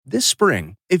This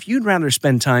spring, if you'd rather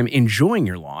spend time enjoying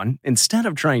your lawn instead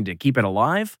of trying to keep it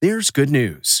alive, there's good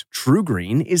news.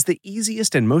 TruGreen is the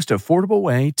easiest and most affordable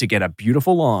way to get a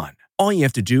beautiful lawn. All you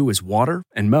have to do is water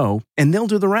and mow, and they'll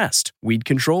do the rest. Weed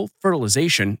control,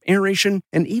 fertilization, aeration,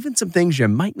 and even some things you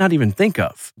might not even think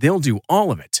of. They'll do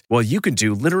all of it, while you can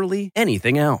do literally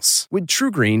anything else. With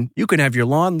TruGreen, you can have your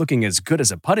lawn looking as good as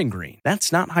a putting green.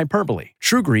 That's not hyperbole.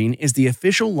 TruGreen is the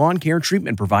official lawn care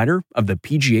treatment provider of the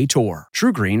PGA Tour.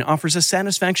 TruGreen offers a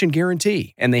satisfaction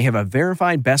guarantee, and they have a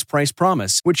verified best price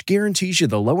promise, which guarantees you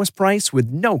the lowest price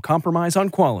with no compromise on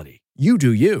quality. You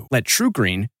do you. Let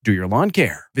TruGreen do your lawn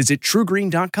care. Visit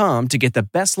TruGreen.com to get the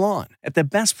best lawn at the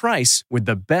best price with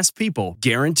the best people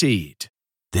guaranteed.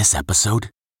 This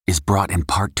episode is brought in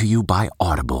part to you by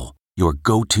Audible, your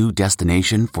go-to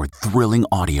destination for thrilling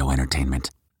audio entertainment.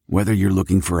 Whether you're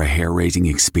looking for a hair-raising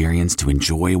experience to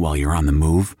enjoy while you're on the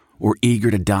move or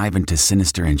eager to dive into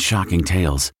sinister and shocking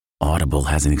tales, Audible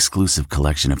has an exclusive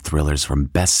collection of thrillers from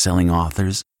best-selling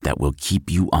authors that will keep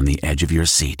you on the edge of your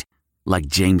seat. Like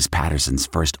James Patterson's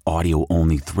first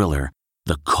audio-only thriller,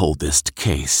 The Coldest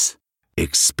Case.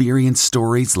 Experience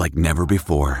stories like never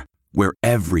before, where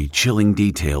every chilling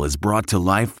detail is brought to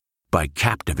life by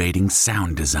captivating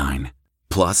sound design.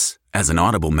 Plus, as an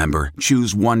Audible member,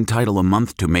 choose one title a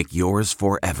month to make yours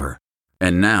forever.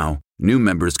 And now, new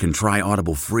members can try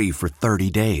Audible free for 30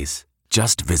 days.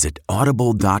 Just visit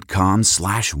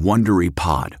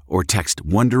audible.com/WonderyPod or text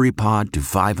WonderyPod to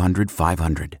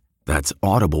 500-500. That's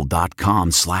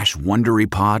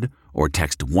audible.com/WonderyPod or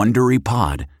text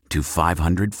WonderyPod to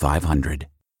 500-500.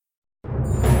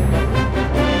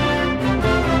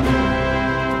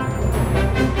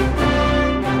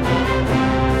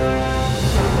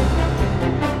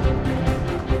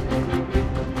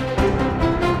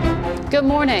 Good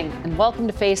morning and welcome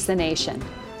to Face the Nation.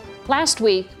 Last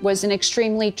week was an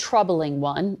extremely troubling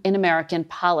one in American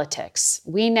politics.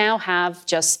 We now have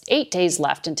just 8 days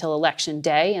left until Election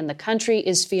Day, and the country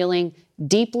is feeling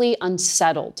deeply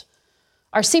unsettled.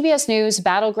 Our CBS News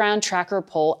Battleground Tracker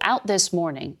poll out this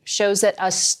morning shows that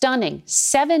a stunning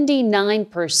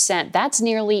 79%, that's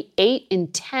nearly 8 in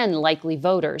 10 likely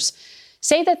voters,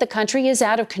 say that the country is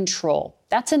out of control.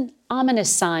 That's an ominous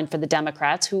sign for the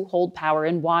Democrats who hold power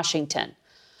in Washington.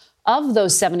 Of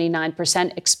those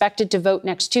 79% expected to vote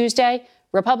next Tuesday,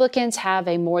 Republicans have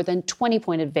a more than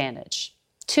 20-point advantage.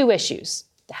 Two issues,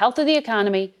 the health of the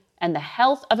economy and the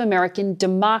health of American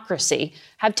democracy,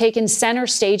 have taken center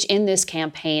stage in this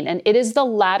campaign, and it is the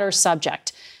latter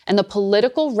subject and the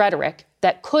political rhetoric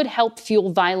that could help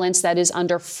fuel violence that is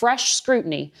under fresh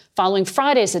scrutiny following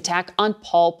Friday's attack on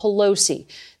Paul Pelosi,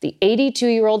 the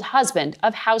 82-year-old husband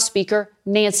of House Speaker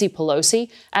Nancy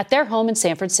Pelosi, at their home in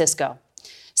San Francisco.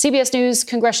 CBS News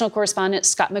congressional correspondent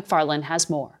Scott MacFarlane has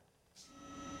more.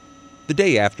 The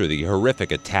day after the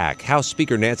horrific attack, House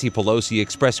Speaker Nancy Pelosi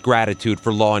expressed gratitude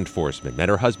for law enforcement and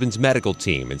her husband's medical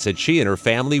team and said she and her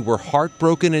family were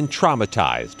heartbroken and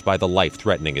traumatized by the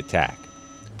life-threatening attack.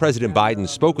 President Biden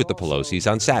spoke with the Pelosis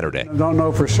on Saturday. I don't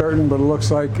know for certain, but it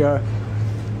looks like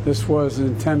this was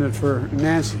intended for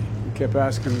Nancy. We kept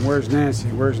asking, where's Nancy?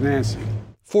 Where's Nancy?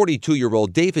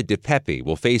 42-year-old David DePepe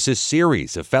will face a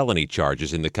series of felony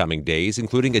charges in the coming days,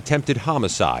 including attempted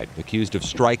homicide, accused of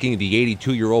striking the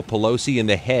 82-year-old Pelosi in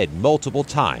the head multiple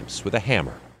times with a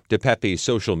hammer. DePepe's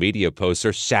social media posts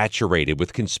are saturated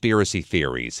with conspiracy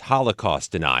theories,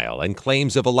 Holocaust denial, and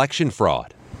claims of election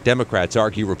fraud. Democrats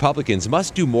argue Republicans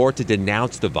must do more to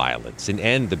denounce the violence and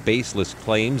end the baseless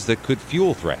claims that could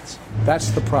fuel threats.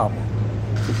 That's the problem.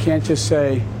 We can't just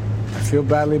say, I feel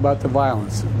badly about the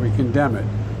violence. We condemn it.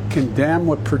 Condemn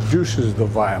what produces the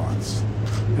violence.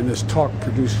 And this talk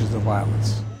produces the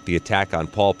violence. The attack on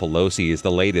Paul Pelosi is the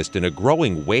latest in a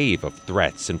growing wave of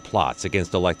threats and plots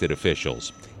against elected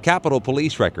officials. Capitol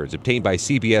Police records obtained by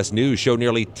CBS News show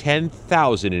nearly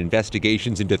 10,000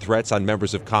 investigations into threats on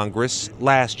members of Congress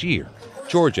last year.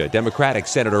 Georgia Democratic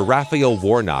Senator Raphael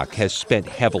Warnock has spent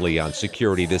heavily on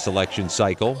security this election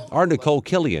cycle. Our Nicole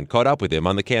Killian caught up with him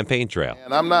on the campaign trail.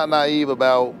 And I'm not naive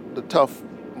about the tough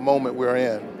moment we're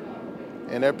in.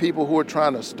 And there are people who are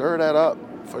trying to stir that up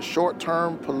for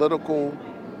short-term political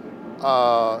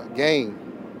gain.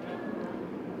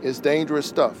 It's dangerous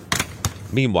stuff.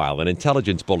 Meanwhile, an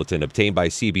intelligence bulletin obtained by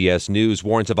CBS News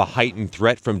warns of a heightened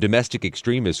threat from domestic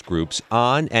extremist groups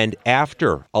on and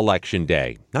after Election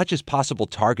Day. Not just possible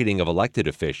targeting of elected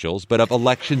officials, but of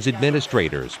elections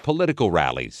administrators, political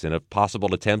rallies, and of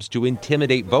possible attempts to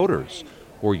intimidate voters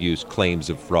or use claims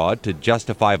of fraud to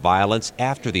justify violence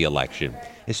after the election,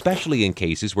 especially in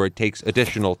cases where it takes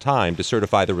additional time to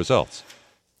certify the results.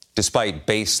 Despite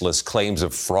baseless claims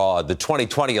of fraud, the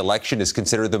 2020 election is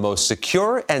considered the most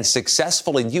secure and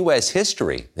successful in U.S.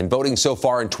 history, and voting so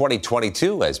far in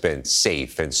 2022 has been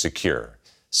safe and secure.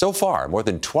 So far, more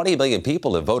than 20 million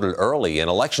people have voted early, and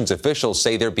elections officials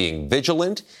say they're being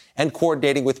vigilant and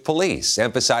coordinating with police,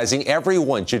 emphasizing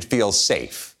everyone should feel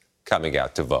safe coming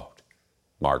out to vote.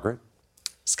 Margaret?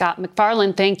 Scott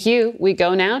MacFarlane, thank you. We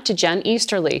go now to Jen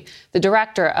Easterly, the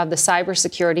director of the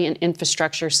Cybersecurity and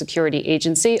Infrastructure Security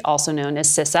Agency, also known as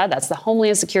CISA. That's the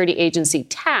Homeland Security Agency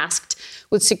tasked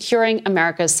with securing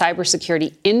America's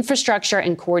cybersecurity infrastructure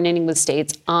and coordinating with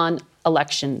states on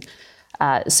election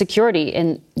security.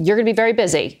 And you're going to be very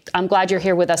busy. I'm glad you're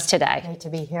here with us today. Great to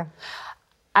be here.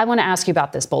 I want to ask you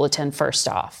about this bulletin first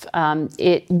off.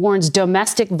 It warns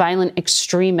domestic violent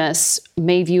extremists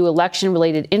may view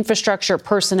election-related infrastructure,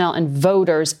 personnel, and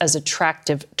voters as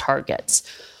attractive targets.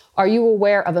 Are you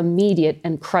aware of immediate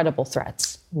and credible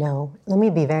threats? No. Let me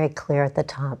be very clear at the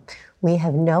top. We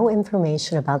have no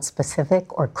information about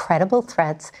specific or credible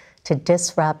threats to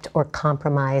disrupt or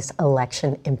compromise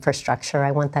election infrastructure.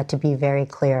 I want that to be very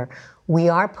clear. We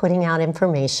are putting out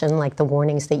information like the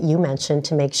warnings that you mentioned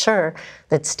to make sure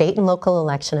that state and local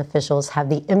election officials have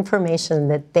the information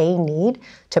that they need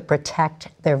to protect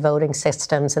their voting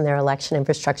systems and their election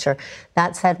infrastructure.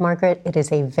 That said, Margaret, it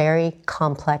is a very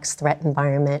complex threat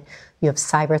environment. You have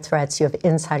cyber threats, you have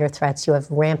insider threats, you have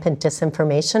rampant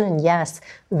disinformation, and yes,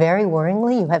 very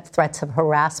worryingly, you have threats of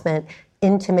harassment,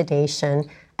 intimidation,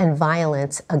 and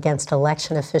violence against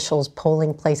election officials,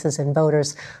 polling places, and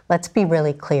voters. Let's be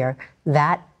really clear.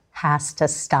 That has to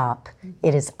stop.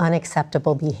 It is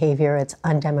unacceptable behavior. It's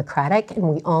undemocratic, and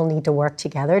we all need to work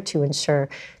together to ensure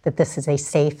that this is a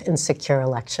safe and secure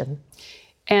election.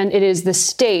 And it is the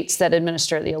states that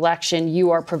administer the election.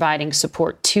 You are providing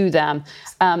support to them.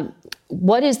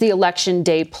 What is the election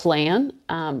day plan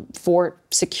for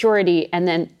security and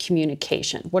then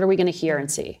communication? What are we going to hear and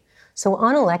see? So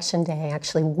on Election Day,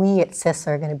 actually, we at CISA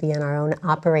are going to be in our own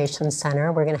operations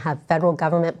center. We're going to have federal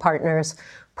government partners,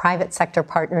 private sector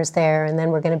partners there, and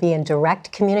then we're going to be in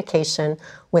direct communication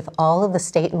with all of the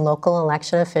state and local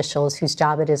election officials whose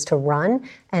job it is to run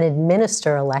and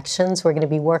administer elections. We're going to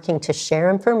be working to share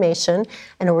information,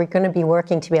 and we're going to be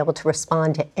working to be able to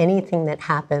respond to anything that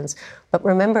happens. But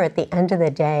remember, at the end of the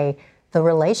day, the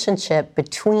relationship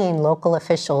between local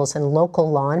officials and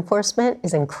local law enforcement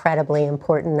is incredibly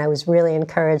important. I was really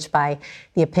encouraged by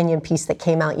the opinion piece that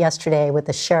came out yesterday with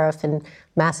the sheriff in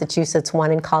Massachusetts,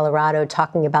 one in Colorado,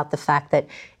 talking about the fact that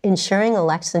ensuring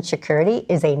election security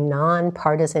is a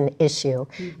nonpartisan issue,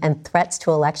 and threats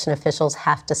to election officials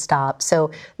have to stop.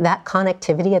 So that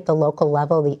connectivity at the local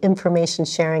level, the information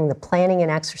sharing, the planning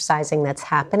and exercising that's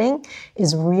happening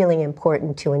is really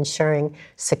important to ensuring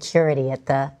security at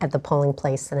the polling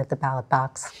place and at the ballot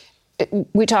box.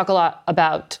 We talk a lot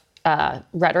about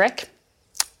rhetoric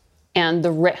and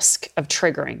the risk of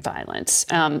triggering violence.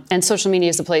 And social media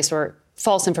is a place where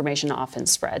false information often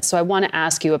spreads. So I want to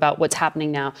ask you about what's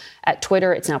happening now at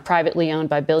Twitter. It's now privately owned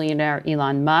by billionaire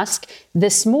Elon Musk.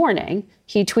 This morning,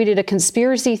 he tweeted a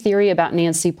conspiracy theory about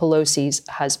Nancy Pelosi's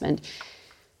husband.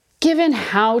 Given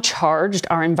how charged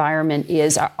our environment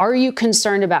is, are you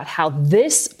concerned about how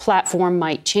this platform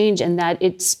might change and that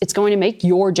it's going to make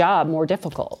your job more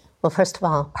difficult? Well, first of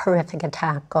all, horrific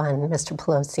attack on Mr.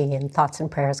 Pelosi, and thoughts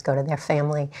and prayers go to their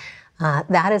family.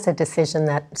 That is a decision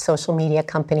that social media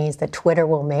companies, that Twitter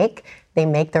will make. They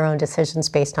make their own decisions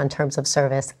based on terms of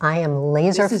service. I am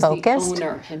laser focused. This is the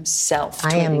owner himself.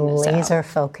 I am laser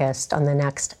focused on the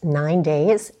next 9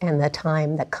 days and the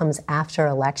time that comes after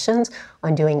elections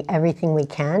on doing everything we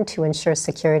can to ensure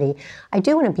security. I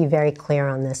do want to be very clear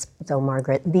on this, though,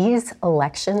 Margaret. These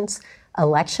elections,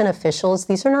 election officials,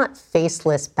 these are not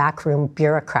faceless backroom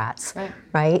bureaucrats,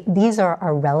 right? These are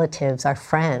our relatives, our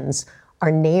friends,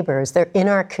 our neighbors. They're in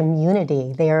our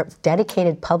community. They are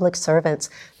dedicated public servants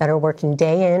that are working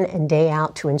day in and day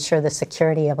out to ensure the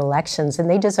security of elections. And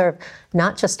they deserve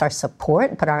not just our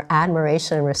support, but our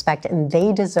admiration and respect. And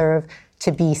they deserve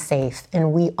to be safe.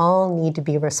 And we all need to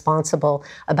be responsible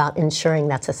about ensuring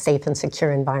that's a safe and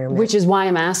secure environment. Which is why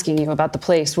I'm asking you about the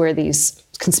place where these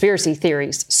conspiracy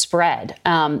theories spread.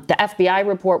 The FBI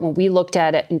report, when we looked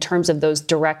at it in terms of those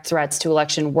direct threats to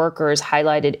election workers,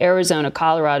 highlighted Arizona,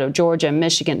 Colorado, Georgia,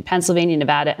 Michigan, Pennsylvania,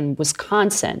 Nevada, and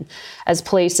Wisconsin as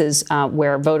places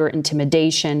where voter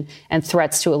intimidation and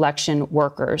threats to election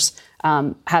workers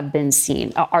have been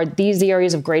seen. Are these the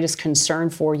areas of greatest concern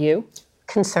for you?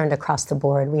 Concerned across the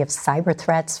board. We have cyber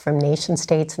threats from nation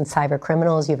states and cyber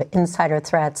criminals. You have insider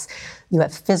threats. You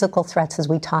have physical threats, as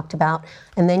we talked about,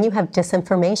 and then you have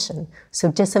disinformation. So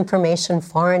disinformation,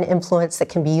 foreign influence that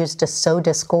can be used to sow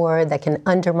discord, that can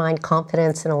undermine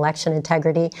confidence in election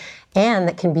integrity, and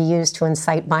that can be used to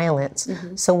incite violence.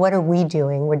 So what are we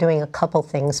doing? We're doing a couple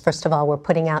things. First of all, we're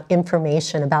putting out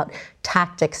information about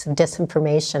tactics of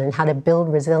disinformation and how to build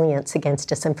resilience against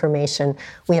disinformation.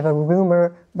 We have a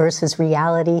rumor versus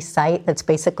reality site that's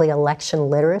basically election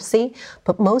literacy.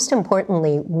 But most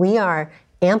importantly, we are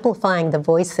amplifying the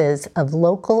voices of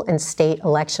local and state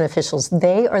election officials.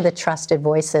 They are the trusted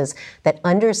voices that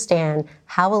understand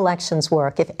how elections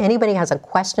work. If anybody has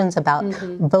questions about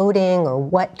voting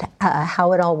or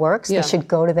how it all works, they should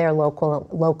go to their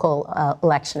local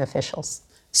election officials.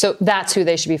 So that's who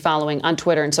they should be following on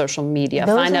Twitter and social media.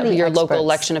 Find out who your local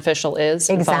election official is.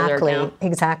 Exactly.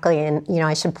 And,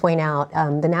 I should point out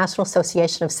the National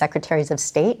Association of Secretaries of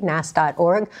State,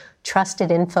 NAS.org,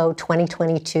 Trusted Info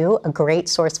 2022, a great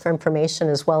source for information,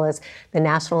 as well as the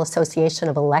National Association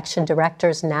of Election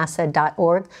Directors,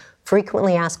 NASA.org.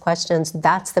 Frequently asked questions.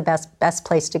 That's the best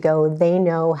place to go. They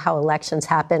know how elections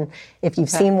happen. If you've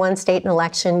seen one state in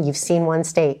election, you've seen one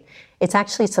state. It's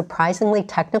actually surprisingly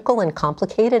technical and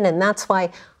complicated, and that's why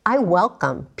I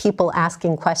welcome people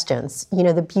asking questions.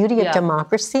 The beauty of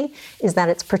democracy is that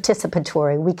it's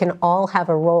participatory. We can all have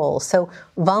a role. So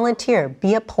volunteer,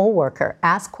 be a poll worker,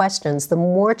 ask questions. The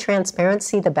more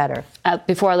transparency, the better.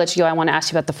 Before I let you go, I want to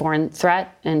ask you about the foreign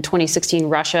threat. In 2016,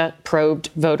 Russia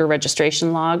probed voter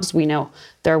registration logs. We know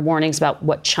there are warnings about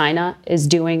what China is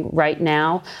doing right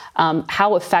now.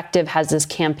 How effective has this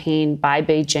campaign by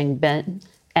Beijing been?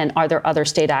 And are there other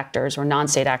state actors or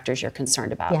non-state actors you're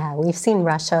concerned about? Yeah, we've seen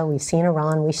Russia, we've seen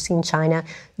Iran, we've seen China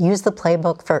use the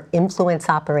playbook for influence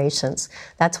operations.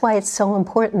 That's why it's so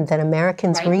important that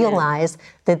Americans realize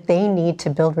that they need to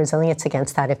build resilience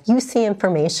against that. If you see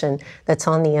information that's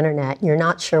on the internet, you're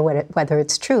not sure whether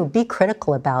it's true, be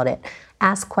critical about it.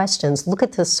 Ask questions, look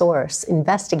at the source,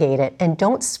 investigate it, and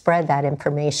don't spread that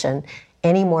information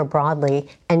any more broadly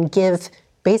and give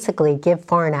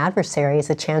foreign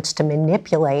adversaries a chance to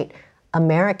manipulate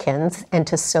Americans and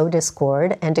to sow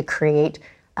discord and to create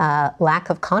lack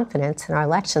of confidence in our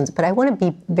elections. But I want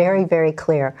to be very, very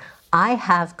clear. I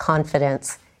have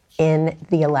confidence in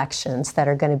the elections that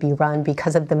are going to be run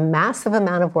because of the massive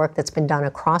amount of work that's been done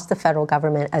across the federal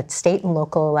government at state and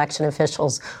local election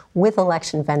officials with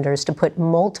election vendors to put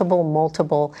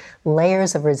multiple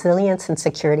layers of resilience and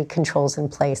security controls in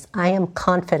place. I am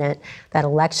confident that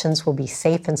elections will be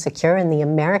safe and secure, and the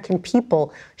American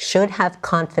people should have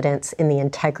confidence in the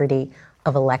integrity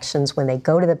of elections when they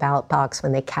go to the ballot box,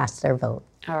 when they cast their vote.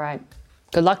 All right.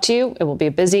 Good luck to you. It will be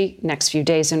a busy next few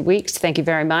days and weeks. Thank you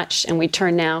very much. And we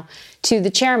turn now to the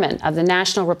chairman of the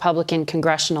National Republican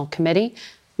Congressional Committee,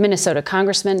 Minnesota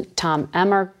Congressman Tom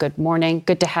Emmer. Good morning.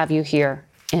 Good to have you here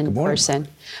in person.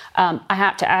 I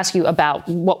have to ask you about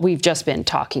what we've just been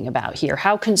talking about here.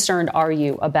 How concerned are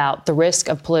you about the risk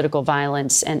of political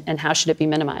violence, and how should it be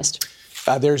minimized?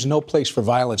 There's no place for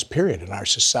violence, period, in our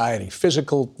society.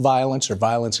 Physical violence or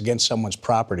violence against someone's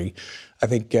property. I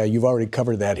think you've already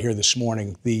covered that here this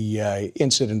morning. The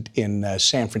incident in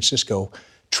San Francisco,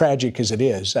 tragic as it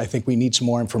is, I think we need some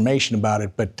more information about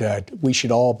it, but we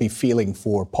should all be feeling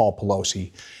for Paul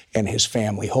Pelosi and his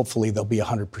family. Hopefully there'll be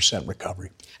 100% recovery.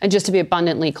 And just to be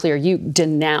abundantly clear, you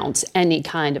denounce any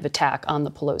kind of attack on the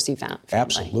Pelosi family.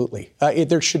 Absolutely.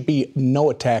 There should be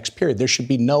no attacks, period. There should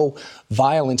be no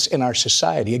violence in our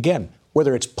society. Again,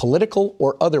 whether it's political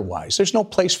or otherwise, there's no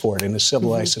place for it in a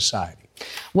civilized society.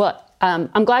 Well,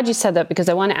 I'm glad you said that, because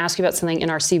I want to ask you about something in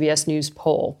our CBS News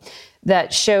poll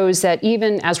that shows that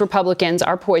even as Republicans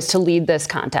are poised to lead this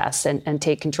contest and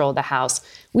take control of the House,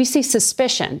 we see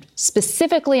suspicion,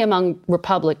 specifically among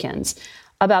Republicans,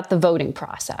 about the voting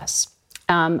process.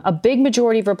 A big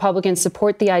majority of Republicans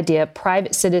support the idea of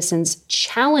private citizens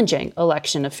challenging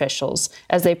election officials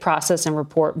as they process and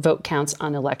report vote counts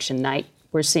on election night.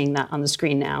 We're seeing that on the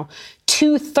screen now.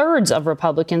 2/3 of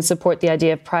Republicans support the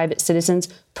idea of private citizens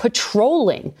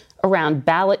patrolling around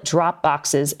ballot drop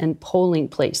boxes and polling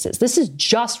places. This is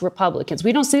just Republicans.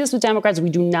 We don't see this with Democrats. We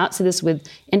do not see this with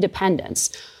independents.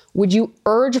 Would you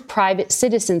urge private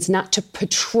citizens not to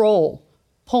patrol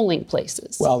polling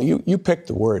places? Well, you picked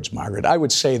the words, Margaret. I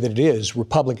would say that it is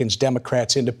Republicans,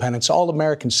 Democrats, independents. All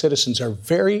American citizens are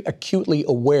very acutely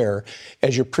aware,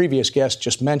 as your previous guest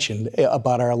just mentioned,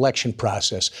 about our election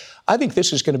process. I think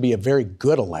this is going to be a very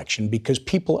good election because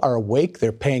people are awake.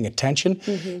 They're paying attention.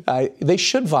 They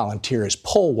should volunteer as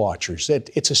poll watchers.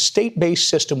 It's a state-based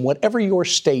system. Whatever your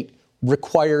state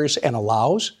requires and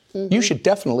allows, you should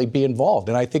definitely be involved.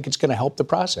 And I think it's going to help the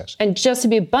process. And just to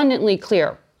be abundantly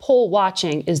clear, poll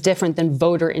watching is different than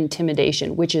voter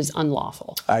intimidation, which is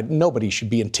unlawful. Nobody should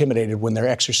be intimidated when they're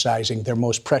exercising their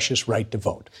most precious right to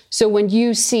vote. So when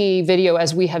you see video,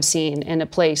 as we have seen in a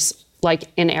place like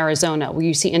in Arizona, where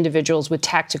you see individuals with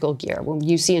tactical gear, when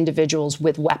you see individuals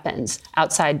with weapons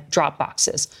outside drop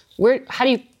boxes, how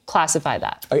do you classify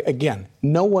that? Again,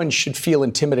 no one should feel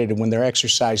intimidated when they're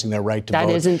exercising their right to vote.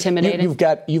 That is intimidating.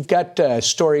 You've got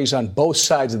stories on both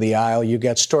sides of the aisle. You've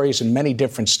got stories in many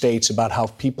different states about how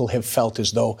people have felt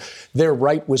as though their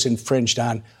right was infringed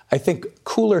on. I think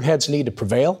cooler heads need to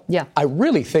prevail. Yeah. I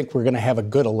really think we're going to have a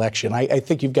good election. I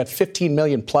think you've got 15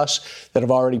 million plus that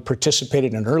have already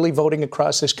participated in early voting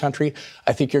across this country.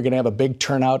 I think you're going to have a big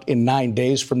turnout in 9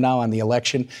 days from now on the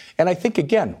election. And I think,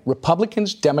 again,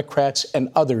 Republicans, Democrats,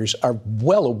 and others are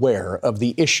well aware of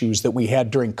the issues that we had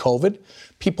during COVID.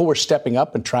 People were stepping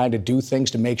up and trying to do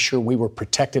things to make sure we were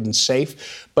protected and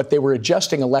safe, but they were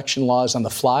adjusting election laws on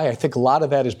the fly. I think a lot of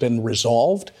that has been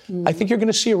resolved. I think you're going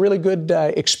to see a really good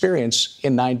experience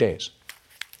in 9 days.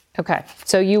 Okay.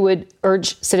 So you would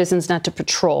urge citizens not to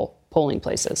patrol polling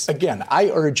places? Again, I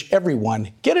urge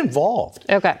everyone, get involved.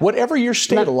 Okay. Whatever your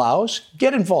state allows,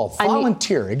 get involed.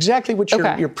 Volunteer. Exactly what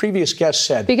your previous guest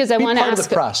said. Because I want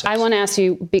to ask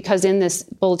you, because in this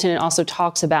bulletin it also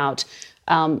talks about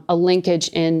a linkage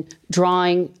in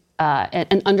drawing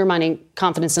and undermining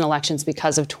confidence in elections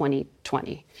because of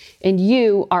 2020. And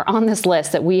you are on this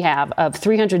list that we have of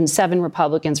 307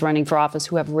 Republicans running for office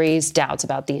who have raised doubts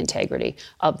about the integrity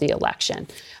of the election.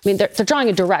 I mean, they're drawing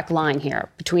a direct line here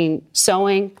between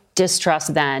sowing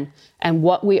distrust then and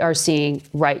what we are seeing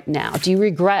right now. Do you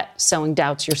regret sowing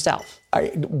doubts yourself?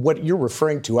 What you're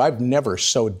referring to, I've never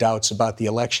sowed doubts about the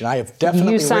election. I have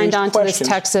definitely raised questions. You signed on to this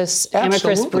Texas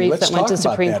amicus brief that went to the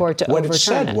Supreme Court to overturn it. What it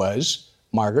said was,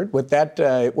 Margaret, what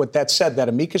that said, that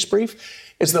amicus brief,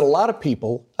 is that a lot of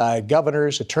people,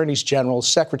 governors, attorneys general,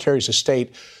 secretaries of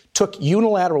state, took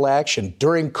unilateral action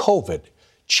during COVID,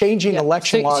 changing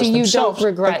election laws themselves. So you don't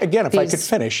regret again, if I could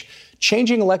finish,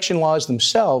 changing election laws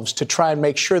themselves to try and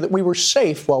make sure that we were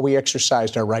safe while we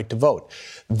exercised our right to vote.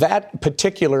 That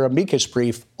particular amicus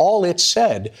brief, all it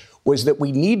said was that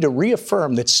we need to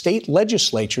reaffirm that state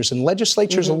legislatures and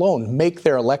legislatures alone make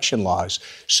their election laws.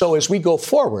 So as we go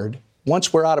forward,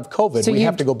 once we're out of COVID, we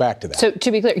have to go back to that. So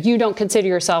to be clear, you don't consider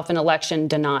yourself an election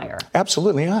denier?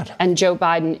 Absolutely not. And Joe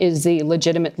Biden is the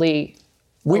legitimately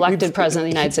elected president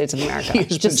of the United States of America. He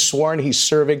has been sworn. He's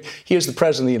serving. He is the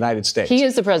president of the United States. He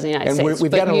is the president of the United States. And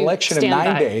we've got an election in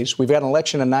 9 days. We've got an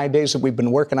election in 9 days that we've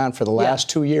been working on for the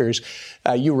last 2 years.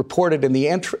 You reported in the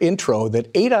intro that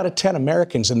 8 out of 10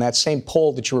 Americans in that same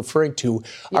poll that you're referring to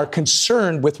are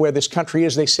concerned with where this country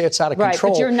is. They say it's out of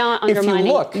control. Right, but you're not undermining.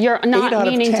 You're not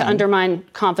meaning to undermine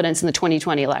confidence in the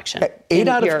 2020 election. 8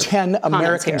 out of 10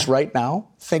 Americans right now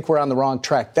think we're on the wrong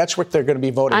track. That's what they're going to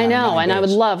be voting on. I know, and I would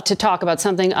love to talk about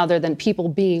something other than people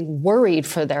being worried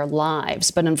for their lives.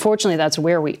 But unfortunately, that's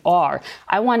where we are.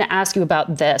 I want to ask you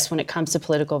about this when it comes to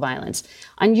political violence.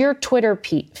 On your Twitter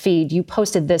feed, you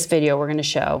posted this video we're going to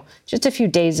show just a few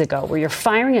days ago where you're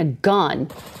firing a gun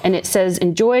and it says,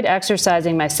 "Enjoyed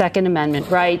exercising my Second Amendment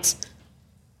rights.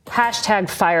 Hashtag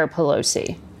fire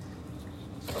Pelosi."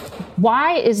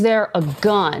 Why is there a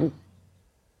gun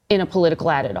in a political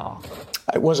ad at all?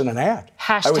 It wasn't an ad.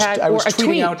 Hashtag I was or a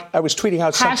tweet. I was tweeting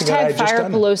out something that I had just done. Hashtag fire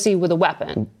Pelosi with a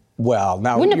weapon. Well,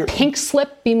 now wouldn't a pink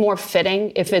slip be more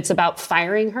fitting if it's about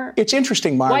firing her? It's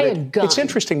interesting, Margaret. Why a gun? It's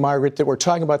interesting, Margaret, that we're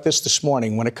talking about this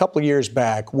morning when a couple of years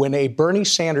back, when a Bernie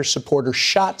Sanders supporter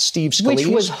shot Steve Scalise, which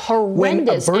was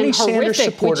horrendous when a Bernie and horrific, Sanders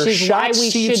supporter which is shot why we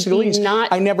Steve should Scalise, be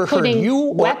not I never heard you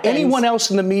or weapons. anyone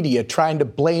else in the media trying to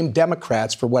blame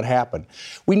Democrats for what happened.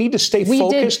 We need to stay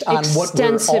focused on what we're all doing. We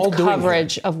did extensive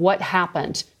coverage of what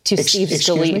happened to Steve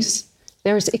Scalise.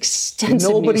 There's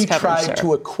extensive Nobody news coverage, tried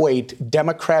to equate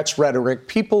Democrats' rhetoric.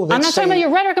 People that I'm not talking about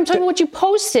your rhetoric. I'm talking about what you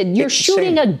posted. You're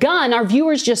shooting a gun. Our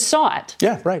viewers just saw it.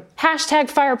 Yeah, right. Hashtag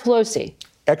fire Pelosi.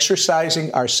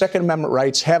 Exercising our Second Amendment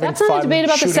rights, having fun. That's not a debate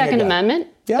about the Second Amendment.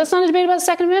 Yeah. That's not a debate about the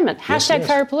Second Amendment. Hashtag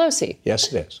fire Pelosi.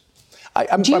 Yes, it is.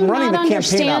 Do you I'm running not the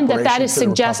understand that that is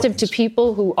suggestive to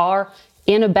people who are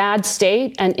in a bad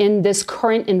state and in this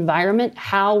current environment,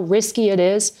 how risky it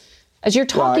is? As you're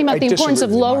talking about the importance of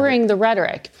lowering the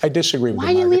rhetoric. I disagree with you,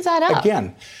 Why do you leave that up?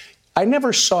 Again, I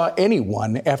never saw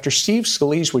anyone after Steve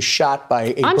Scalise was shot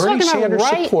by a Bernie Sanders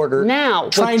supporter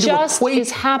trying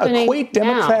to equate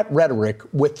Democrat rhetoric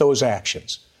with those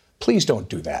actions. Please don't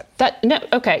do that.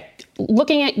 Okay.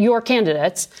 Looking at your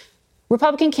candidates,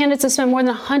 Republican candidates have spent more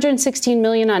than $116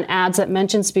 million on ads that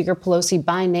mention Speaker Pelosi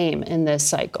by name in this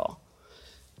cycle.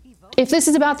 If this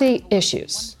is about the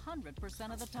issues,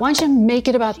 why don't you make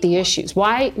it about the issues?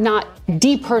 Why not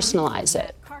depersonalize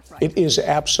it? It is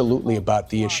absolutely about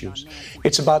the issues.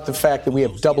 It's about the fact that we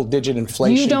have double-digit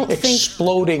inflation,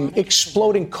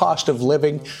 exploding cost of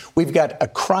living. We've got a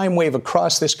crime wave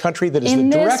across this country that is the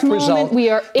direct result. In this moment, we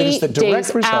are 8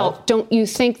 days out. Don't you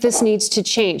think this needs to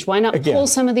change? Why not pull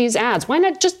some of these ads? Why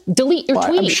not just delete your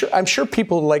tweet? I'm sure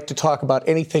people like to talk about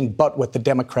anything but what the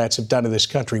Democrats have done to this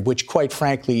country, which, quite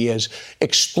frankly, is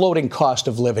exploding cost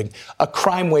of living, a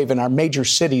crime wave in our major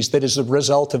cities that is the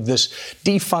result of this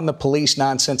defund the police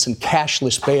nonsense and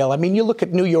cashless bail. I mean, you look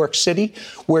at New York City,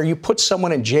 where you put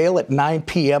someone in jail at 9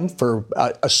 p.m. for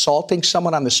assaulting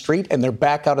someone on the street, and they're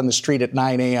back out on the street at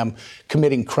 9 a.m.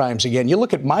 committing crimes again. You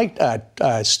look at my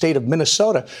state of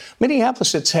Minnesota.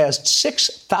 Minneapolis has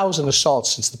 6,000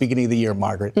 assaults since the beginning of the year,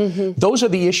 Margaret. Mm-hmm. Those are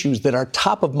the issues that are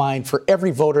top of mind for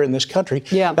every voter in this country.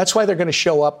 Yeah. That's why they're going to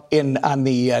show up on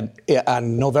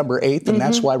November 8th, and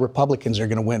that's why Republicans are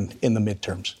going to win in the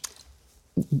midterms.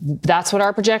 That's what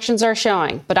our projections are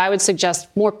showing. But I would suggest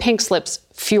more pink slips,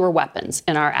 fewer weapons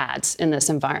in our ads in this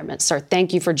environment. Sir,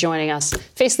 thank you for joining us.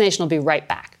 Face the Nation will be right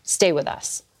back. Stay with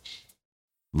us.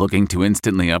 Looking to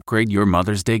instantly upgrade your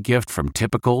Mother's Day gift from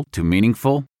typical to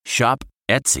meaningful? Shop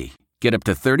Etsy. Get up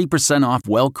to 30% off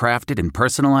well-crafted and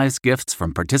personalized gifts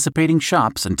from participating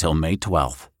shops until May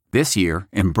 12th. This year,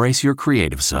 embrace your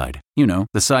creative side. You know,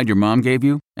 the side your mom gave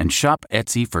you. And shop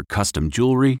Etsy for custom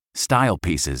jewelry, style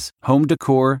pieces, home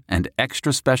decor, and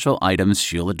extra special items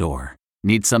she'll adore.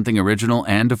 Need something original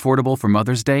and affordable for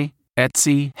Mother's Day?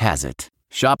 Etsy has it.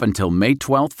 Shop until May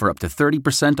 12th for up to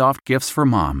 30% off gifts for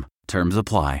mom. Terms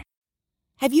apply.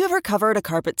 Have you ever covered a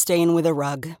carpet stain with a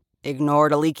rug?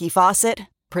 Ignored a leaky faucet?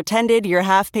 Pretended your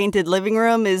half-painted living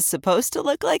room is supposed to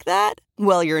look like that?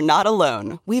 Well, you're not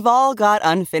alone. We've all got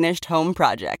unfinished home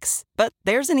projects. But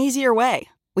there's an easier way.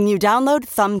 When you download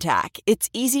Thumbtack, it's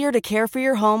easier to care for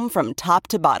your home from top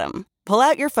to bottom. Pull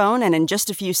out your phone and in just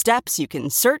a few steps, you can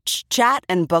search, chat,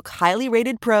 and book highly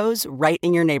rated pros right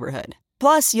in your neighborhood.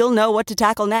 Plus, you'll know what to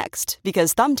tackle next,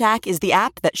 because Thumbtack is the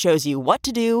app that shows you what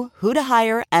to do, who to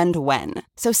hire, and when.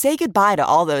 So say goodbye to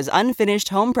all those unfinished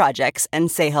home projects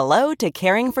and say hello to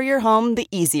caring for your home the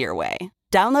easier way.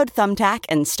 Download Thumbtack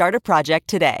and start a project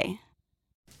today.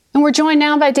 And we're joined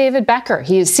now by David Becker.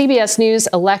 He is CBS News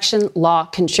election law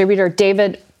contributor.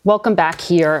 David, welcome back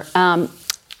here.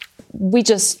 We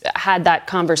just had that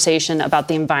conversation about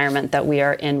the environment that we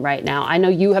are in right now. I know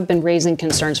you have been raising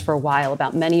concerns for a while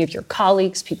about many of your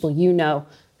colleagues, people you know,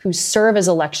 who serve as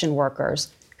election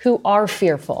workers, who are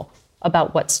fearful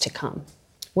about what's to come.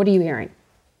 What are you hearing?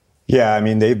 Yeah, I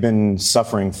mean, they've been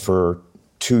suffering for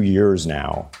 2 years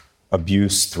now.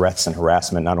 Abuse, threats, and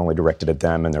harassment, not only directed at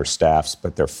them and their staffs,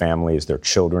 but their families, their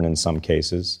children in some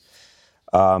cases.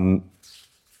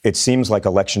 It seems like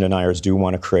election deniers do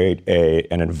want to create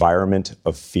an environment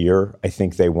of fear. I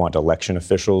think they want election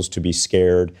officials to be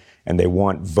scared, and they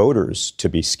want voters to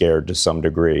be scared to some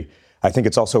degree. I think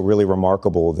it's also really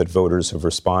remarkable that voters have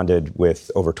responded with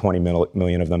over 20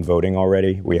 million of them voting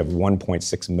already. We have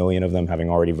 1.6 million of them having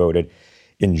already voted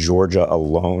in Georgia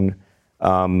alone.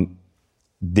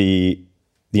 The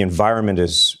environment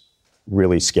is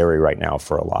really scary right now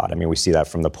for a lot. I mean, we see that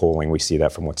from the polling. We see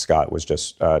that from what Scott was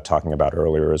just talking about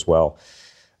earlier as well.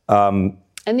 And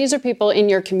these are people in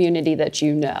your community that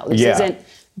you know. This isn't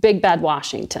big bad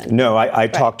Washington. No, I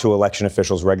talk to election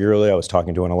officials regularly. I was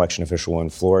talking to an election official in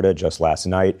Florida just last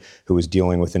night who was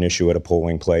dealing with an issue at a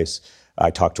polling place. I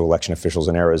talked to election officials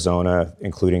in Arizona,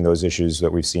 including those issues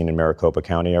that we've seen in Maricopa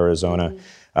County, Arizona.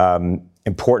 Mm-hmm.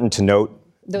 Important to note,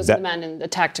 those are the men in the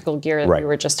tactical gear that we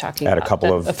were just talking about. A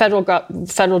couple of a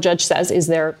federal judge says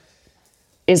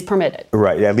is permitted.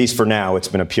 Right. At least for now, it's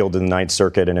been appealed to the Ninth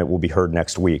Circuit, and it will be heard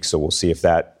next week. So we'll see if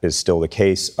that is still the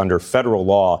case. Under federal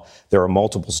law, there are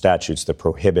multiple statutes that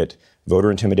prohibit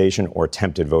voter intimidation or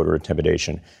attempted voter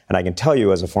intimidation. And I can tell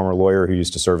you, as a former lawyer who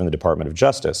used to serve in the Department of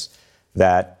Justice,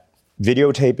 that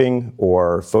videotaping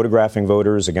or photographing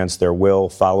voters against their will,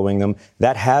 following them,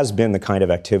 that has been the kind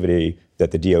of activity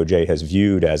that the DOJ has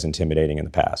viewed as intimidating in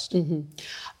the past. Mm-hmm.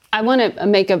 I want to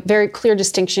make a very clear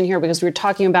distinction here, because we were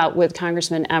talking about with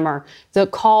Congressman Emmer, the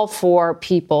call for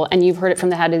people, and you've heard it from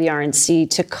the head of the RNC,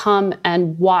 to come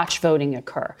and watch voting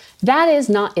occur. That is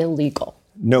not illegal.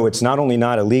 No, it's not only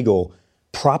not illegal.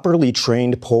 Properly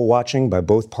trained poll watching by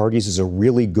both parties is a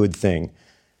really good thing.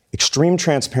 Extreme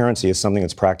transparency is something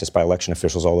that's practiced by election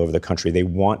officials all over the country. They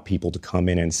want people to come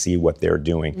in and see what they're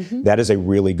doing. Mm-hmm. That is a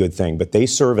really good thing, but they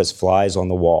serve as flies on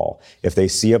the wall. If they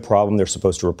see a problem, they're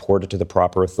supposed to report it to the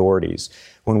proper authorities.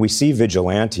 when we see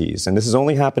vigilantes, and this is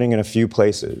only happening in a few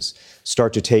places,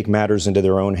 start to take matters into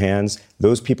their own hands,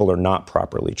 those people are not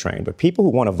properly trained. But people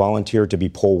who want to volunteer to be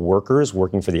poll workers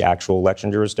working for the actual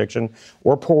election jurisdiction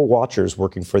or poll watchers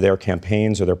working for their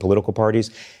campaigns or their political parties,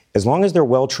 as long as they're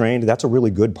well trained, that's a really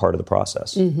good part of the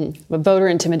process. Mm-hmm. But voter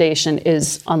intimidation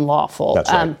is unlawful.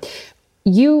 That's right.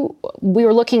 We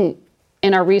were looking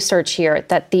in our research here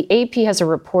that the AP has a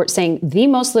report saying the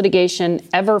most litigation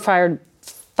ever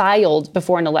filed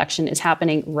before an election is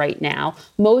happening right now.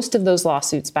 Most of those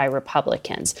lawsuits by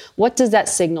Republicans. What does that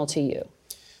signal to you?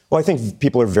 Well, I think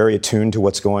people are very attuned to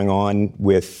what's going on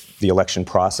with the election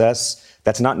process.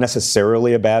 That's not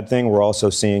necessarily a bad thing. We're also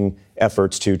seeing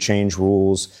efforts to change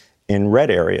rules in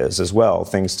red areas as well,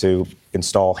 things to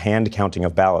install hand counting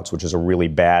of ballots, which is a really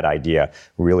bad idea.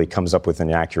 Really comes up with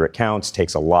inaccurate counts,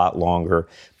 takes a lot longer,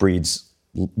 breeds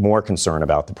more concern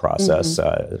about the process.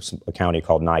 A county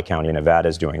called Nye County in Nevada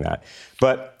is doing that.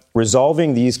 But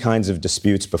resolving these kinds of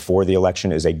disputes before the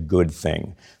election is a good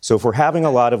thing. So if we're having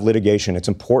a lot of litigation, it's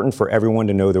important for everyone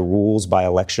to know the rules by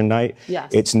election night.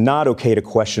 Yes. It's not okay to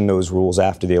question those rules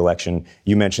after the election.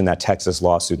 You mentioned that Texas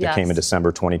lawsuit that came in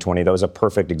December 2020. That was a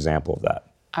perfect example of that.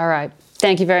 All right.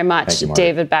 Thank you very much, Thank you,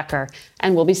 David Becker.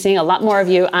 And we'll be seeing a lot more of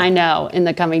you, I know, in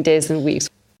the coming days and weeks.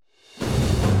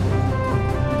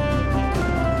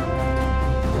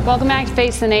 Welcome back to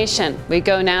Face the Nation. We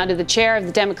go now to the chair of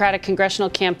the Democratic Congressional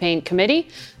Campaign Committee.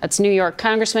 That's New York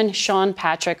Congressman Sean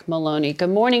Patrick Maloney. Good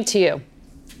morning to you.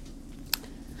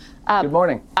 Good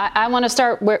morning. I want to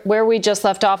start where we just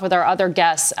left off with our other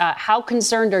guests. How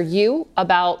concerned are you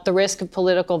about the risk of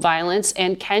political violence?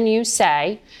 And can you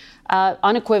say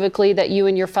unequivocally that you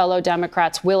and your fellow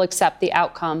Democrats will accept the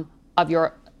outcome of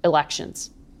your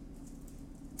elections?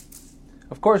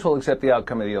 Of course we'll accept the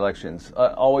outcome of the elections.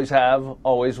 Always have,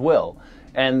 always will.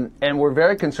 And we're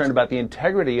very concerned about the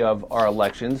integrity of our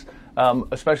elections,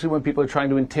 especially when people are trying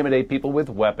to intimidate people with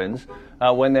weapons,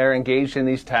 when they're engaged in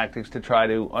these tactics to try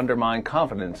to undermine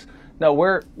confidence. No,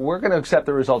 we're going to accept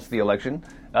the results of the election.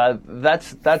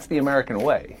 That's the American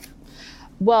way.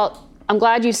 Well, I'm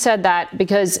glad you said that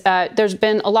because there's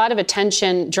been a lot of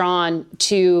attention drawn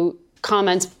to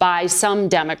comments by some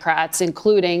Democrats,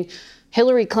 including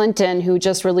Hillary Clinton, who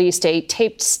just released a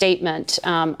taped statement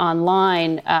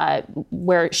online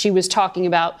where she was talking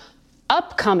about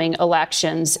upcoming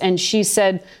elections. And she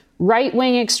said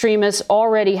right-wing extremists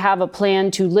already have a plan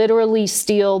to literally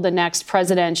steal the next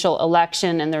presidential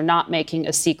election, and they're not making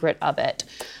a secret of it.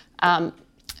 I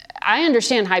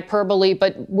understand hyperbole,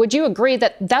 but would you agree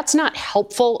that that's not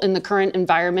helpful in the current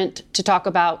environment to talk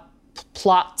about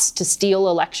plots to steal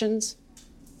elections?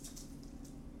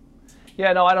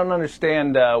 Yeah, no, I don't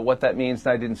understand what that means,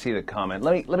 and I didn't see the comment.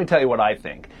 Let me tell you what I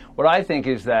think. What I think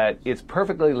is that it's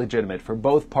perfectly legitimate for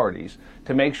both parties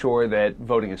to make sure that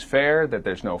voting is fair, that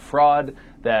there's no fraud,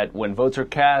 that when votes are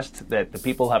cast, that the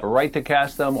people have a right to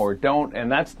cast them or don't,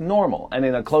 and that's normal. And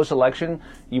in a close election,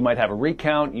 you might have a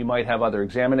recount, you might have other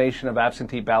examination of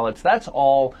absentee ballots. That's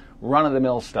all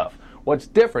run-of-the-mill stuff. What's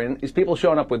different is people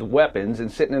showing up with weapons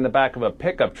and sitting in the back of a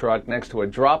pickup truck next to a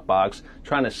drop box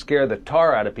trying to scare the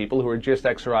tar out of people who are just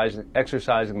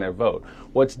exercising their vote.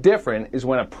 What's different is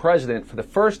when a president, for the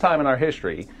first time in our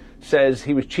history, says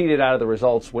he was cheated out of the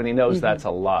results when he knows that's a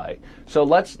lie. So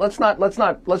let's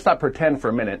not pretend for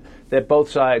a minute that both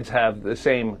sides have the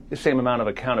same amount of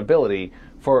accountability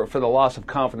for the loss of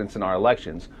confidence in our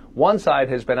elections. One side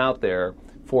has been out there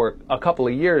for a couple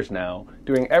of years now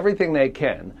doing everything they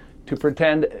can to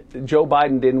pretend Joe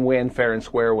Biden didn't win fair and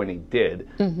square when he did.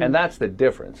 And that's the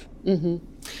difference.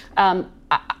 On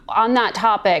that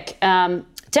topic,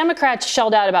 Democrats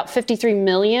shelled out about $53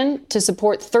 million to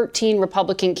support 13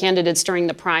 Republican candidates during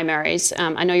the primaries.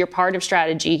 I know you're part of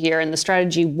strategy here, and the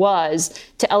strategy was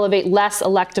to elevate less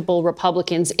electable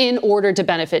Republicans in order to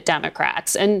benefit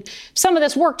Democrats. And some of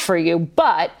this worked for you,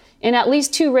 but in at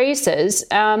least 2 races,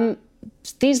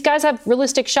 these guys have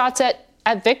realistic shots at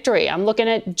victory. I'm looking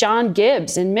at John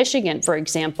Gibbs in Michigan, for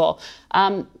example.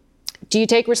 Do you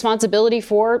take responsibility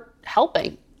for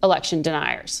helping election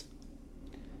deniers?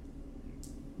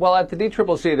 Well, at the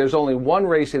DCCC, there's only one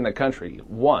race in the country,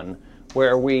 one,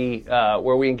 where we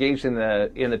engaged in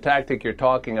the tactic you're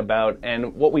talking about.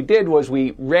 And what we did was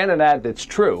we ran an ad that's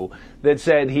true that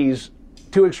said he's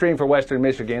too extreme for Western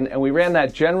Michigan, and we ran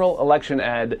that general election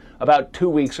ad about 2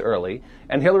 weeks early.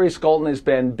 And Hillary Scholten has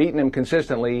been beating him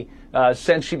consistently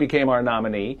since she became our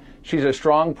nominee. She's a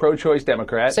strong pro-choice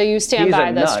Democrat. So you stand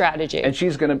by the strategy, and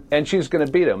she's gonna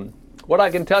beat him. What I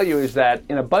can tell you is that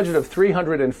in a budget of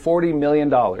 $340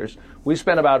 million, we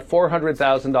spent about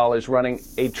 $400,000 running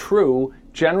a true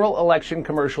general election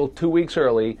commercial 2 weeks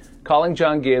early, calling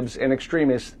John Gibbs an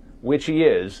extremist, which he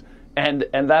is, and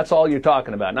that's all you're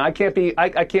talking about. Now, I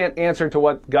can't answer to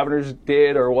what governors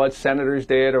did or what senators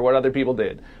did or what other people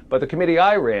did, but the committee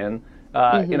I ran,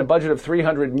 in a budget of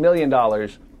 $300 million,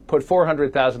 put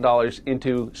 $400,000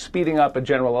 into speeding up a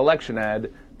general election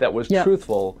ad that was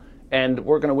truthful, and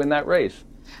we're going to win that race.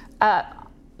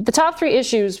 The top three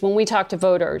issues when we talk to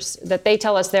voters that they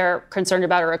tell us they're concerned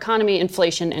about are economy,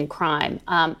 inflation, and crime.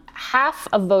 Half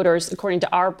of voters, according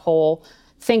to our poll,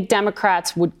 think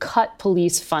Democrats would cut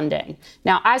police funding.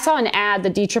 Now, I saw an ad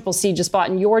the DCCC just bought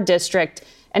in your district,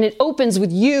 and it opens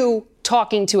with you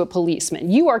talking to a policeman.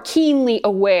 You are keenly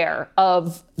aware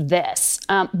of this.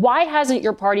 Why hasn't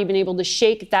your party been able to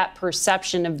shake that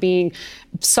perception of being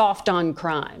soft on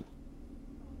crime?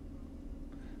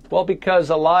 Well, because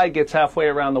a lie gets halfway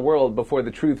around the world before the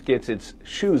truth gets its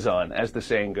shoes on, as the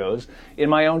saying goes. In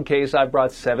my own case, I've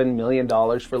brought $7 million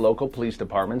for local police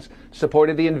departments,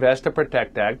 supported the Invest to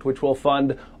Protect Act, which will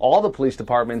fund all the police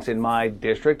departments in my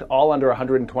district, all under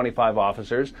 125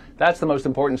 officers. That's the most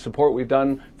important support we've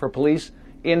done for police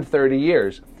in 30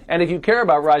 years. And if you care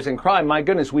about rising crime, my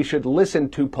goodness, we should listen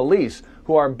to police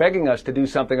who are begging us to do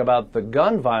something about the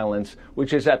gun violence,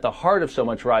 which is at the heart of so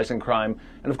much rising crime.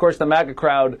 And of course, the MAGA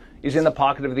crowd is in the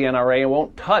pocket of the NRA and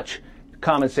won't touch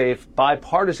common safe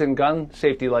bipartisan gun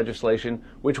safety legislation,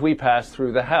 which we passed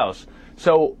through the House.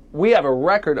 So we have a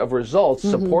record of results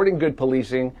supporting good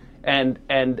policing and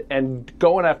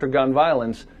going after gun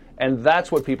violence. And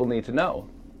that's what people need to know.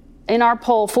 In our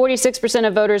poll, 46%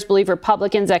 of voters believe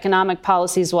Republicans' economic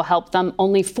policies will help them.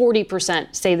 Only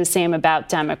 40% say the same about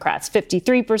Democrats.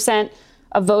 53%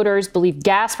 of voters believe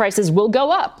gas prices will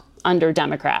go up under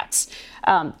Democrats.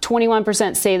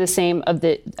 21% say the same of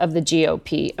the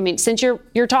GOP. I mean, since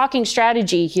you're talking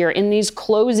strategy here in these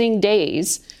closing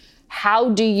days, how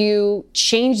do you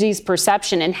change these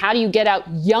perception and how do you get out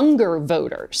younger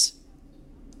voters?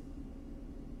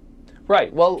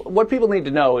 Right. Well, what people need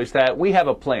to know is that we have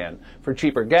a plan for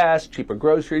cheaper gas, cheaper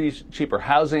groceries, cheaper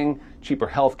housing, cheaper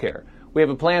health care. We have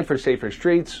a plan for safer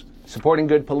streets, supporting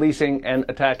good policing, and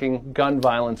attacking gun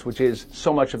violence, which is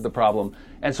so much of the problem,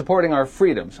 and supporting our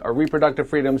freedoms, our reproductive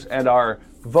freedoms, and our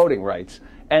voting rights.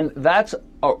 And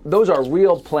those are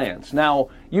real plans. Now,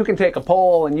 you can take a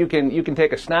poll and you can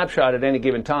take a snapshot at any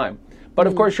given time. But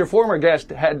of course, your former guest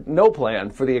had no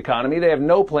plan for the economy. They have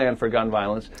no plan for gun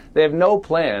violence. They have no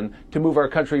plan to move our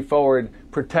country forward,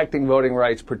 protecting voting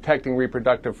rights, protecting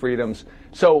reproductive freedoms.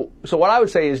 So what I would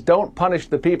say is don't punish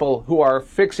the people who are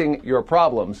fixing your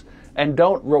problems, and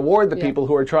don't reward the people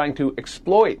who are trying to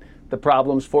exploit the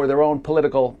problems for their own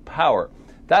political power.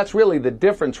 That's really the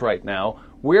difference right now.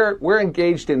 We're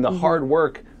engaged in the hard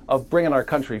work of bringing our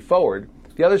country forward.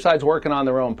 The other side's working on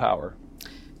their own power.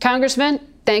 Congressman,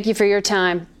 thank you for your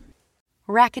time.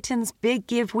 Rakuten's Big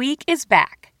Give Week is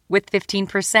back with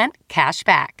 15% cash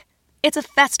back. It's a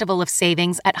festival of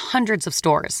savings at hundreds of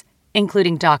stores,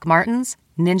 including Doc Martens,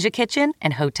 Ninja Kitchen,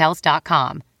 and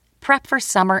Hotels.com. Prep for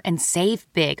summer and save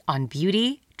big on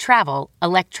beauty, travel,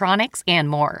 electronics, and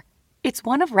more. It's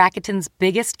one of Rakuten's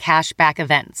biggest cash back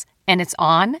events, and it's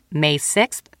on May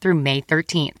 6th through May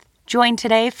 13th. Join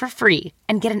today for free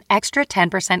and get an extra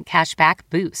 10% cash back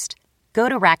boost. Go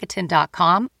to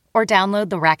Rakuten.com or download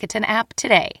the Rakuten app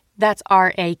today. That's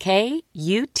Rakuten.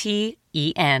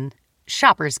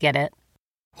 Shoppers get it.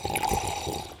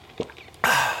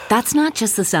 That's not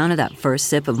just the sound of that first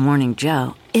sip of Morning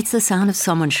Joe. It's the sound of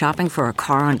someone shopping for a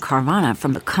car on Carvana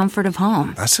from the comfort of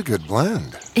home. That's a good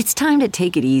blend. It's time to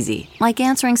take it easy, like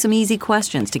answering some easy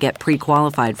questions to get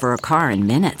pre-qualified for a car in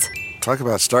minutes. Talk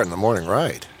about starting the morning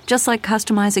right. Just like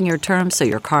customizing your terms so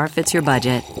your car fits your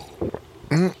budget.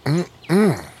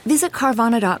 Visit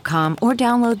Carvana.com or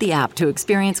download the app to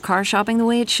experience car shopping the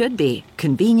way it should be.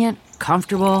 Convenient,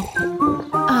 comfortable.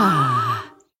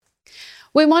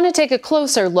 We want to take a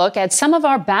closer look at some of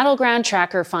our Battleground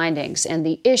Tracker findings and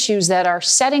the issues that are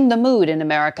setting the mood in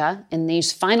America in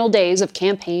these final days of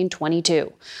Campaign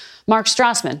 22. Mark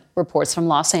Strassman reports from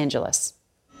Los Angeles.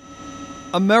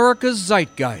 America's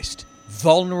zeitgeist,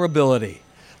 vulnerability,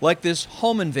 like this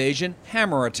home invasion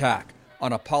hammer attack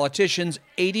on a politician's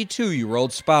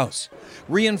 82-year-old spouse,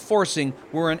 reinforcing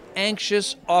we're an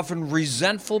anxious, often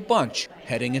resentful bunch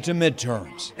heading into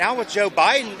midterms. Now with Joe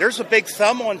Biden, there's a big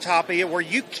thumb on top of you where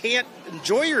you can't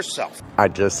enjoy yourself. I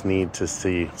just need to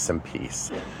see some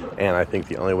peace, and I think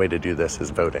the only way to do this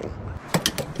is voting.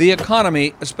 The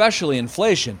economy, especially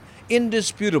inflation,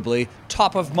 indisputably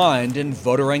top of mind in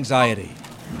voter anxiety.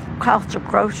 Cost of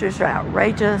groceries are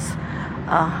outrageous.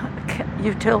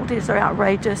 Utilities are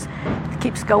outrageous. It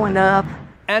keeps going up.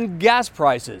 And gas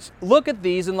prices. Look at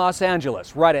these in Los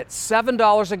Angeles, right at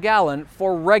 $7 a gallon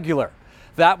for regular.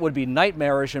 That would be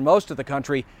nightmarish in most of the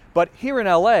country, but here in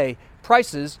LA,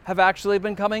 prices have actually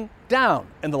been coming down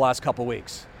in the last couple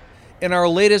weeks. In our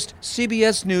latest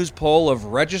CBS News poll of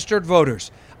registered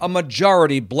voters, a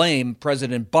majority blame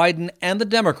President Biden and the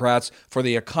Democrats for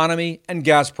the economy and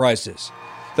gas prices.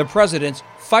 The president's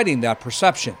fighting that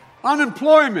perception.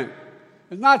 Unemployment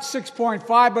is not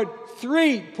 6.5, but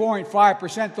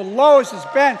 3.5%, the lowest it's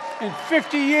been in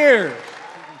 50 years.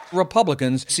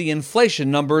 Republicans see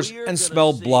inflation numbers and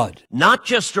smell blood. Not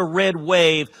just a red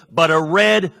wave, but a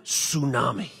red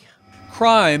tsunami.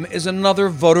 Crime is another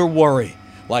voter worry,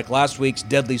 like last week's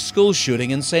deadly school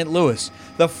shooting in St. Louis,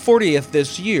 the 40th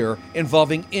this year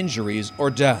involving injuries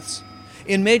or deaths.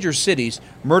 In major cities,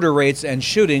 murder rates and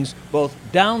shootings both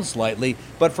down slightly,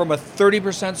 but from a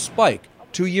 30% spike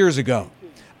 2 years ago.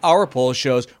 Our poll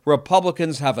shows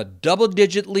Republicans have a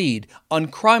double-digit lead on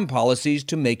crime policies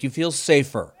to make you feel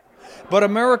safer. But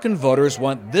American voters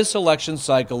want this election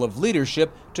cycle of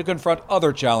leadership to confront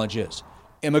other challenges: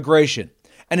 immigration,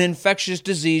 an infectious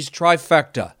disease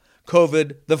trifecta,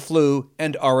 COVID, the flu,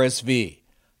 and RSV,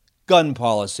 gun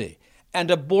policy, and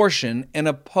abortion in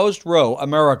a post-Roe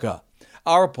America.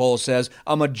 Our poll says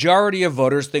a majority of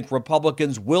voters think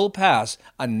Republicans will pass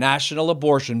a national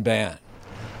abortion ban.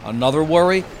 Another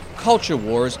worry, culture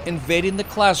wars invading the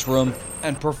classroom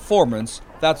and performance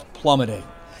that's plummeting.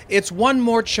 It's one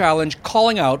more challenge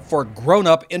calling out for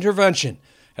grown-up intervention,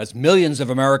 as millions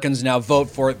of Americans now vote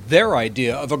for their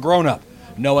idea of a grown-up,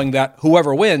 knowing that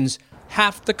whoever wins,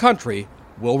 half the country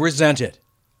will resent it.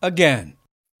 Again.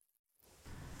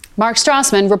 Mark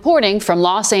Strassman reporting from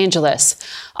Los Angeles.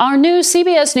 Our new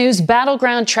CBS News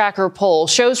Battleground Tracker poll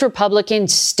shows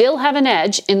Republicans still have an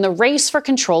edge in the race for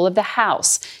control of the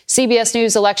House. CBS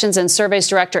News Elections and Surveys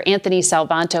Director Anthony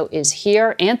Salvanto is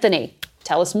here. Anthony,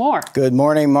 tell us more. Good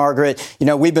morning, Margaret. You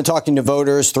know, we've been talking to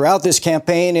voters throughout this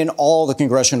campaign in all the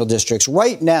congressional districts.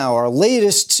 Right now, our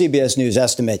latest CBS News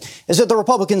estimate is that the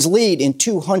Republicans lead in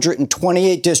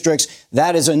 228 districts.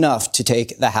 That is enough to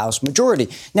take the House majority.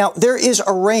 Now, there is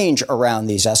a range around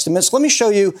these estimates. Let me show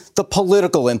you the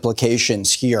political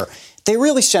implications here. They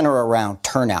really center around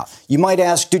turnout. You might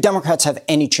ask, do Democrats have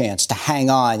any chance to hang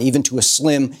on even to a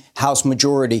slim House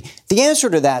majority? The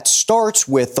answer to that starts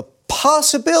with the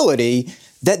possibility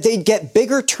that they'd get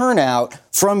bigger turnout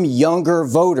from younger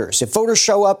voters. If voters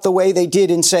show up the way they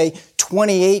did in, say,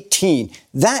 2018,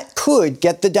 that could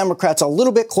get the Democrats a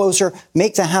little bit closer,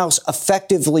 make the House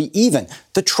effectively even.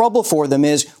 The trouble for them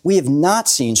is we have not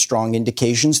seen strong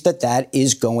indications that that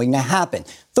is going to happen.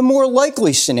 The more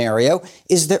likely scenario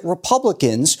is that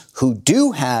Republicans, who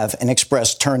do have an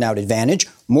expressed turnout advantage,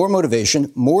 more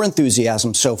motivation, more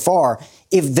enthusiasm so far,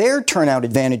 if their turnout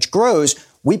advantage grows,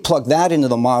 we plug that into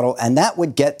the model, and that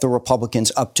would get the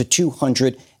Republicans up to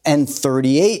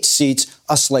 238 seats,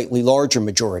 a slightly larger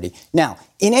majority. Now,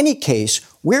 in any case,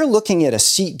 we're looking at a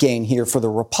seat gain here for the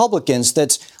Republicans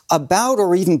that's about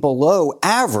or even below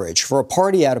average for a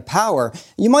party out of power.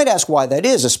 You might ask why that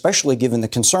is, especially given the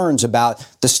concerns about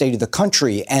the state of the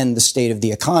country and the state of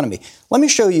the economy. Let me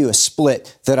show you a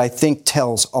split that I think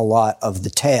tells a lot of the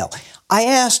tale. I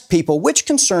asked people, which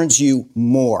concerns you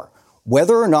more?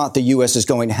 Whether or not the U.S. is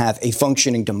going to have a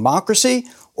functioning democracy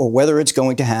or whether it's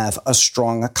going to have a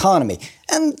strong economy.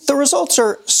 And the results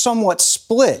are somewhat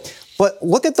split. But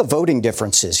look at the voting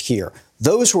differences here.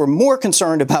 Those who are more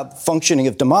concerned about functioning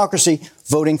of democracy,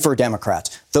 voting for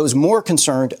Democrats. Those more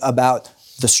concerned about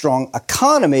the strong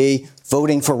economy,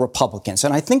 voting for Republicans.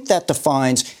 And I think that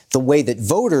defines the way that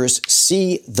voters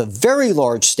see the very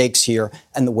large stakes here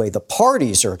and the way the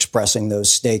parties are expressing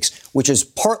those stakes, which is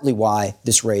partly why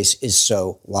this race is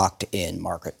so locked in,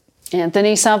 Margaret.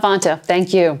 Anthony Salvanto,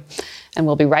 thank you. And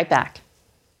we'll be right back.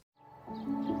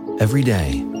 Every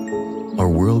day, our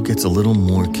world gets a little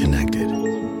more connected,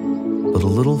 but a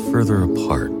little further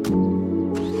apart.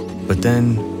 But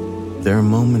then there are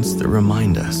moments that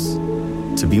remind us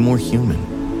to be more human.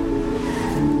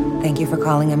 Thank you for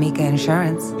calling Amica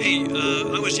Insurance. Hey,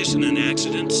 I was just in an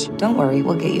accident. Don't worry,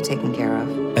 we'll get you taken care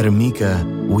of. At Amica,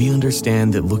 we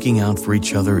understand that looking out for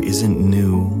each other isn't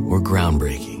new or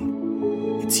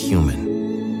groundbreaking. It's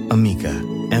human. Amica,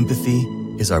 empathy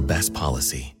is our best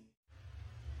policy.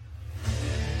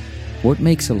 What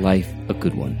makes a life a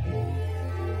good one?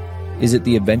 Is it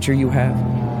the adventure you have?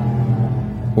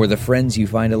 Or the friends you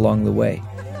find along the way?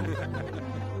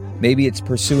 Maybe it's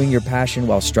pursuing your passion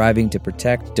while striving to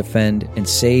protect, defend, and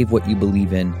save what you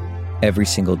believe in every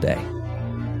single day.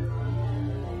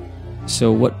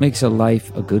 So what makes a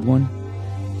life a good one?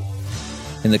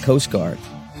 In the Coast Guard,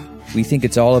 we think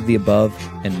it's all of the above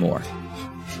and more.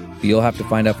 but you'll have to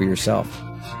find out for yourself.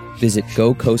 Visit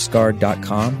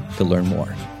gocoastguard.com to learn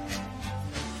more.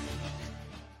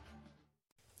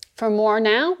 For more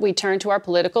now, we turn to our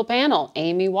political panel.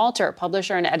 Amy Walter,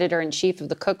 publisher and editor-in-chief of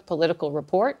the Cook Political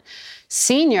Report.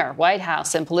 Senior White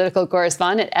House and political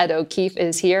correspondent Ed O'Keefe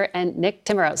is here. And Nick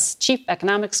Timiraos, chief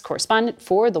economics correspondent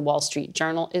for The Wall Street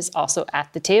Journal, is also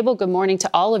at the table. Good morning to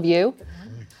all of you.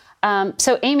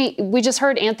 So, Amy, we just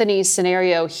heard Anthony's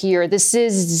scenario here. This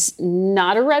is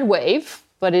not a red wave,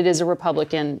 but it is a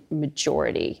Republican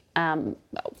majority.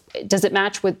 Does it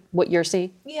match with what you're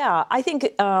seeing? Yeah, I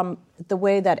think the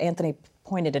way that Anthony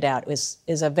pointed it out is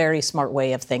a very smart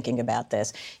way of thinking about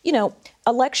this. You know,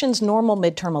 elections, normal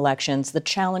midterm elections, the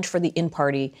challenge for the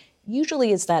in-party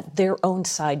usually is that their own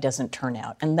side doesn't turn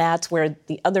out. And that's where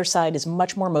the other side is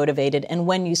much more motivated. And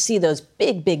when you see those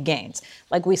big, big gains,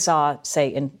 like we saw, say,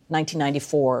 in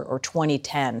 1994 or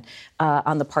 2010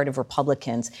 on the part of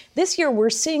Republicans, this year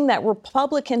we're seeing that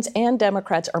Republicans and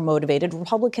Democrats are motivated,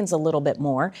 Republicans a little bit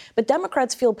more, but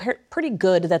Democrats feel pretty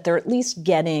good that they're at least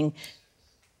getting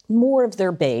more of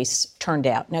their base turned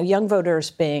out. Now, young voters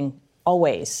being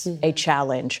always a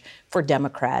challenge for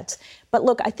Democrats. But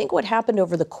look, I think what happened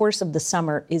over the course of the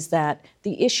summer is that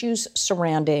the issues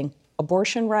surrounding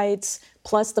abortion rights,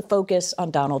 plus the focus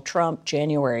on Donald Trump,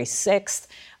 January 6th,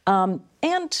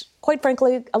 and quite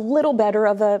frankly, a little better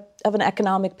of an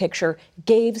economic picture,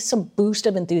 gave some boost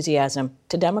of enthusiasm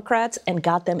to Democrats and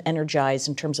got them energized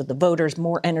in terms of the voters,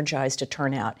 more energized to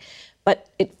turn out. But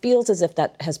it feels as if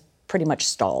that has pretty much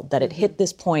stalled, that it hit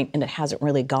this point and it hasn't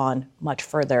really gone much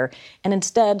further. And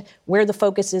instead, where the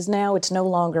focus is now, it's no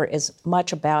longer as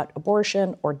much about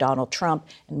abortion or Donald Trump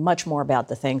and much more about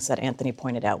the things that Anthony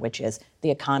pointed out, which is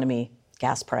the economy,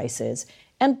 gas prices,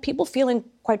 and people feeling,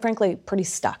 quite frankly, pretty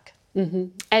stuck. Mm-hmm.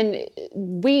 And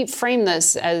we frame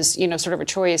this as, you know, sort of a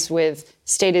choice with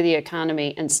state of the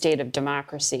economy and state of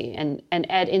democracy. And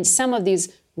Ed, in some of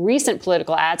these recent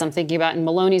political ads, I'm thinking about in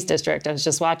Maloney's district, I was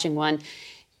just watching one,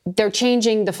 they're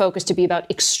changing the focus to be about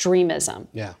extremism.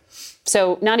 Yeah.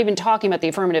 So not even talking about the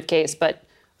affirmative case, but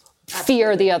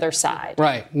fear the other side.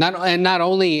 Right. Not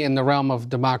only in the realm of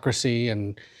democracy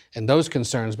and those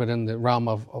concerns, but in the realm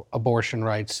of abortion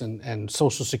rights and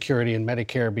Social Security and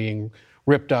Medicare being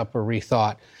ripped up or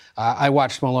rethought. I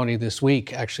watched Maloney this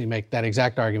week actually make that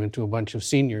exact argument to a bunch of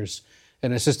seniors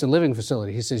in an assisted living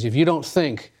facility. He says, if you don't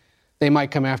think they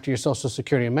might come after your Social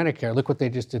Security and Medicare, look what they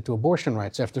just did to abortion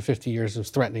rights after 50 years of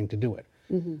threatening to do it.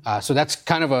 Mm-hmm. So that's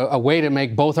kind of a way to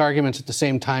make both arguments at the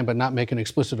same time, but not make an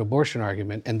explicit abortion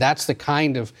argument. And that's the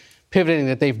kind of pivoting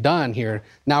that they've done here,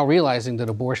 now realizing that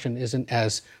abortion isn't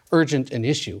as urgent an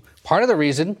issue. Part of the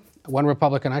reason, one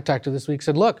Republican I talked to this week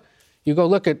said, look, you go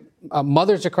look at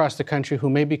mothers across the country who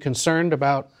may be concerned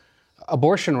about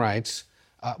abortion rights,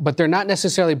 but they're not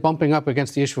necessarily bumping up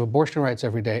against the issue of abortion rights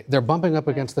every day. They're bumping up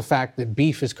against the fact that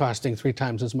beef is costing 3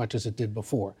 times as much as it did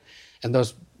before. And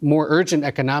those more urgent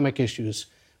economic issues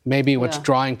may be what's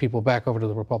drawing people back over to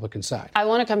the Republican side. I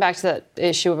want to come back to the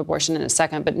issue of abortion in a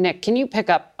second, but Nick, can you pick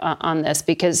up on this?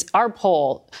 Because our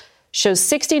poll shows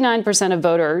 69% of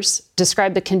voters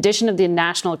describe the condition of the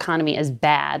national economy as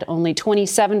bad. Only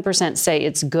 27% say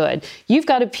it's good. You've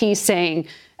got a piece saying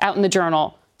out in the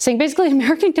Journal, saying basically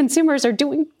American consumers are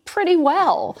doing pretty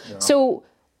well. Yeah. So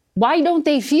why don't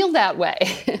they feel that way?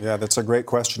 Yeah, that's a great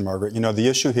question, Margaret. You know, the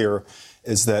issue here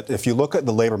is that if you look at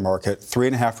the labor market,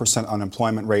 3.5%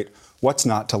 unemployment rate, what's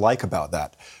not to like about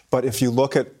that? But if you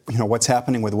look at, what's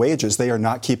happening with wages, they are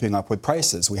not keeping up with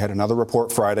prices. We had another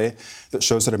report Friday that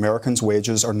shows that Americans'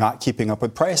 wages are not keeping up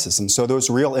with prices. And so those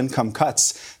real income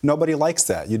cuts, nobody likes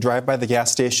that. You drive by the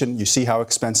gas station, you see how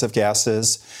expensive gas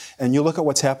is, and you look at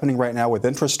what's happening right now with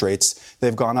interest rates.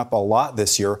 They've gone up a lot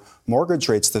this year. Mortgage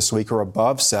rates this week are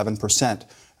above 7%.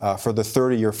 For the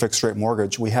 30-year fixed-rate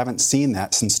mortgage. We haven't seen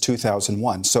that since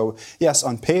 2001. So, yes,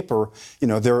 on paper,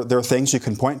 there are things you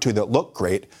can point to that look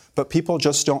great, but people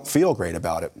just don't feel great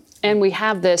about it. And we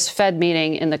have this Fed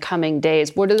meeting in the coming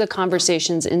days. What are the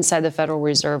conversations inside the Federal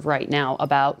Reserve right now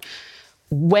about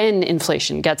when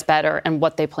inflation gets better and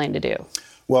what they plan to do?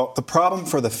 Well, the problem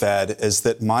for the Fed is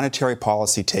that monetary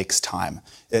policy takes time.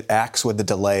 It acts with a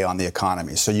delay on the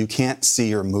economy, so you can't see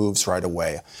your moves right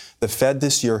away. The Fed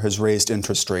this year has raised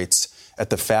interest rates at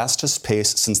the fastest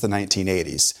pace since the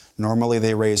 1980s. Normally,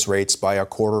 they raise rates by a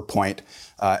quarter point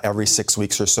every 6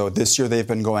 weeks or so. This year, they've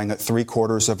been going at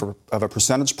 0.75 of a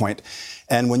percentage point.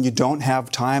 And when you don't have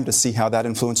time to see how that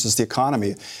influences the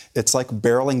economy, it's like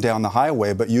barreling down the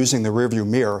highway, but using the rearview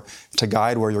mirror to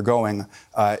guide where you're going.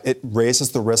 It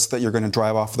raises the risk that you're going to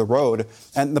drive off the road.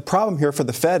 And the problem here for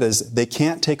the Fed is they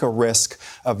can't take a risk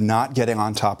of not getting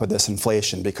on top of this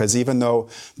inflation, because even though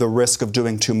the risk of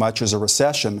doing too much is a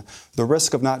recession, the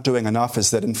risk of not doing enough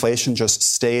is that inflation just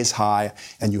stays high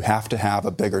and you have to have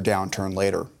a bigger downturn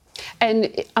later.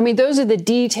 And I mean, those are the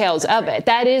details of it.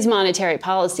 That is monetary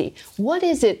policy. What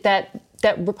is it that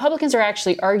Republicans are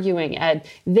actually arguing, Ed,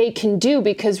 they can do?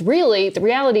 Because really, the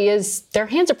reality is their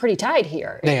hands are pretty tied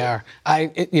here. They are.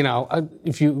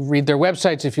 If you read their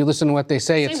websites, if you listen to what they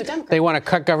say, they want to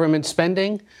cut government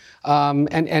spending.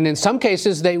 And in some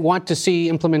cases, they want to see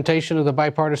implementation of the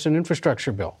bipartisan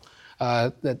infrastructure bill.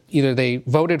 That either they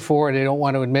voted for or they don't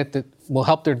want to admit that will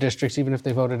help their districts, even if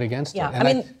they voted against it.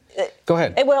 And go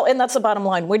ahead. Well, and that's the bottom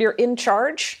line. When you're in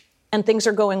charge and things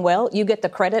are going well, you get the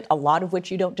credit, a lot of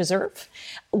which you don't deserve.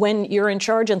 When you're in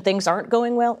charge and things aren't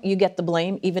going well, you get the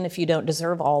blame, even if you don't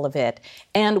deserve all of it.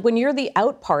 And when you're the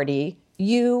out party,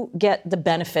 you get the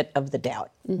benefit of the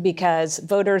doubt, because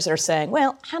voters are saying,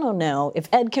 well, I don't know if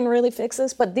Ed can really fix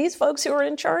this, but these folks who are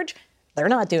in charge, they're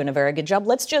not doing a very good job.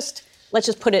 Let's just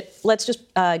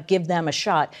give them a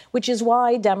shot, which is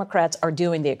why Democrats are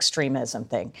doing the extremism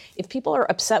thing. If people are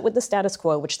upset with the status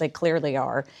quo, which they clearly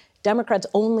are, Democrats'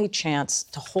 only chance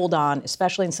to hold on,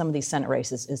 especially in some of these Senate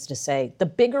races, is to say the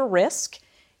bigger risk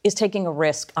is taking a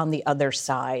risk on the other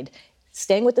side.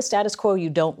 Staying with the status quo you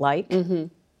don't like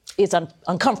is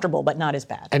uncomfortable, but not as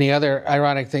bad. And the other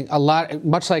ironic thing,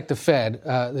 much like the Fed,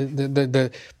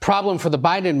 the problem for the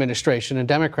Biden administration and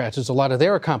Democrats is a lot of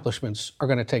their accomplishments are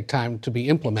going to take time to be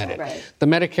implemented. Right. The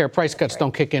Medicare price cuts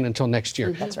don't kick in until next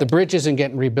year. The bridge isn't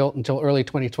getting rebuilt until early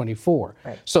 2024.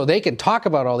 Right. So they can talk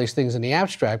about all these things in the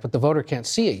abstract, but the voter can't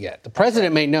see it yet. The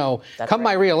president may know,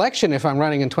 my re-election, if I'm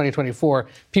running in 2024,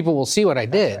 people will see what I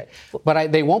did,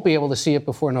 but they won't be able to see it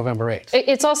before November 8th.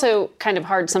 It's also kind of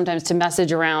hard sometimes to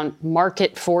message around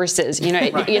market forces. An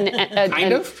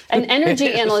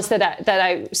energy analyst that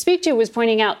I speak to was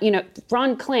pointing out,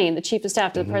 Ron Klain, the chief of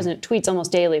staff to the president, tweets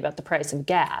almost daily about the price of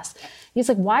gas. He's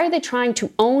like, why are they trying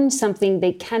to own something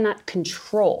they cannot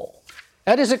control?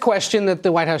 That is a question that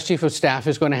the White House chief of staff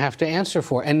is going to have to answer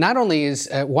for. And not only is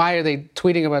why are they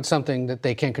tweeting about something that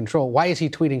they can't control, why is he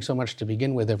tweeting so much to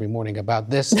begin with every morning about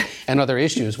this and other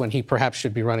issues when he perhaps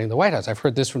should be running the White House? I've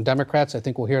heard this from Democrats. I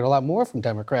think we'll hear it a lot more from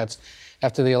Democrats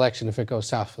after the election if it goes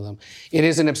south for them. It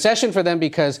is an obsession for them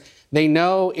because they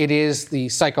know it is the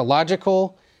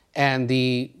psychological and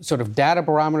the sort of data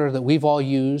barometer that we've all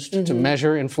used to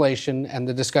measure inflation and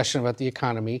the discussion about the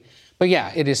economy. But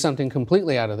yeah, it is something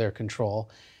completely out of their control.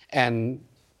 And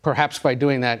perhaps by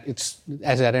doing that, it's,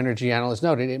 as that energy analyst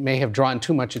noted, it may have drawn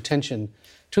too much attention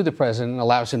to the president and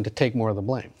allows him to take more of the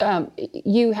blame.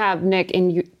 You have, Nick,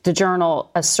 in the Journal,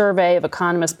 a survey of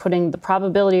economists putting the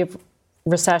probability of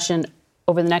recession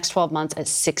over the next 12 months at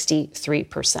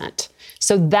 63%.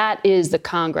 So that is the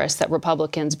Congress that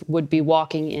Republicans would be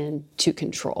walking in to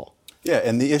control. Yeah,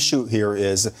 and the issue here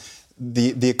is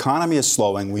the economy is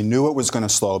slowing. We knew it was going to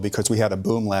slow because we had a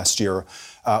boom last year.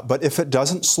 But if it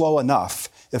doesn't slow enough,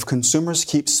 if consumers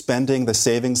keep spending the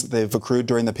savings that they've accrued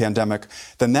during the pandemic,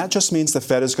 then that just means the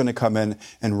Fed is going to come in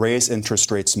and raise interest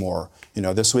rates more.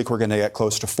 This week we're going to get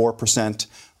close to 4%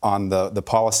 on the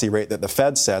policy rate that the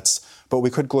Fed sets, but we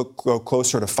could go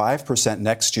closer to 5%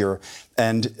 next year.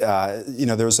 And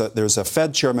there's a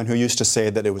Fed chairman who used to say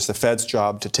that it was the Fed's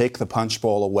job to take the punch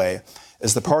bowl away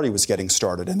as the party was getting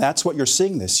started. And that's what you're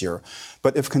seeing this year.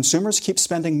 But if consumers keep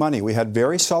spending money, we had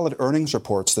very solid earnings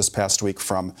reports this past week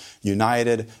from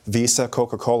United, Visa,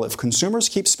 Coca-Cola. If consumers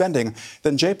keep spending,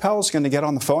 then Jay Powell's going to get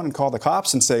on the phone and call the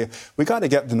cops and say, we got to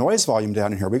get the noise volume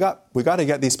down in here. We got to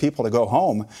get these people to go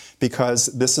home, because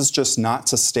this is just not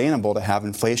sustainable to have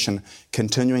inflation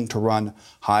continuing to run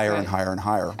higher and higher and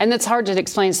higher. And it's hard to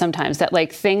explain sometimes that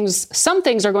some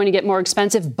things are going to get more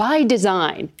expensive by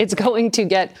design. It's going to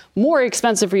get more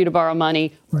expensive for you to borrow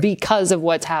money because of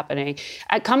what's happening.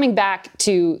 Coming back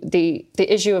to the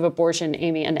issue of abortion,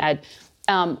 Amy and Ed,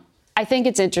 I think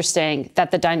it's interesting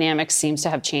that the dynamics seems to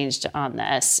have changed on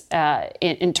this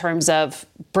in terms of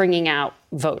bringing out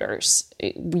voters.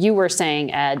 You were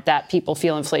saying, Ed, that people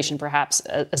feel inflation perhaps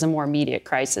as a more immediate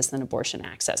crisis than abortion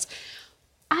access.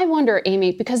 I wonder,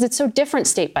 Amy, because it's so different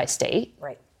state by state.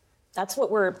 Right. That's what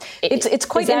it's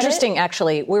quite interesting,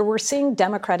 actually, where we're seeing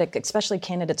Democratic, especially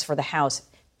candidates for the House,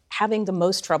 having the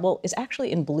most trouble is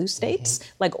actually in blue states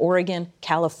like Oregon,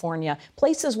 California,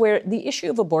 places where the issue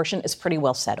of abortion is pretty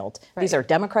well settled. Right. These are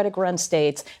Democratic-run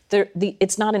states.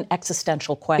 It's not an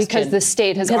existential question. Because the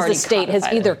state has already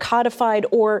either codified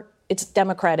or it's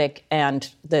Democratic, and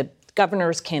the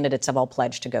governor's candidates have all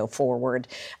pledged to go forward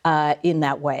in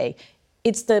that way.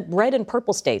 It's the red and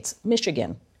purple states,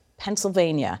 Michigan,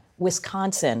 Pennsylvania,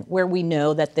 Wisconsin, where we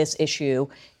know that this issue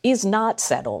is not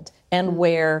settled, and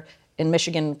where in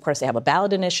Michigan, of course, they have a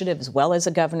ballot initiative as well as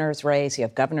a governor's race. You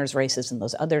have governor's races in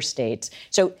those other states.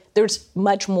 So there's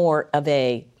much more of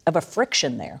a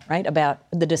friction there, right, about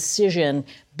the decision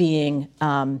being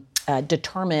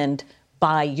determined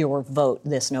by your vote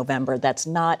this November. That's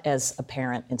not as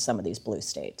apparent in some of these blue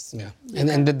states. Yeah,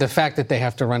 and the fact that they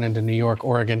have to run into New York,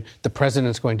 Oregon, the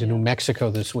president's going to New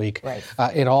Mexico this week, right.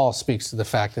 It all speaks to the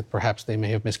fact that perhaps they may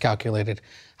have miscalculated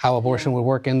how abortion would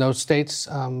work in those states,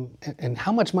 and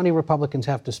how much money Republicans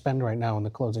have to spend right now in the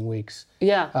closing weeks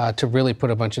to really put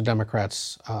a bunch of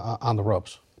Democrats on the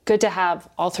ropes. Good to have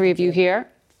all three of you here.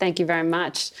 Thank you very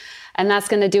much. And that's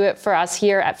going to do it for us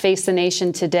here at Face the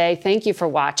Nation today. Thank you for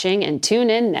watching, and tune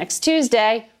in next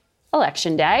Tuesday,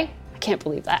 Election Day. I can't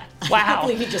believe that. Wow. I can't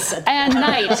believe you just said that. And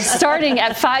night, starting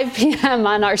at 5 p.m.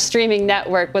 on our streaming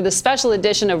network with a special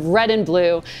edition of Red and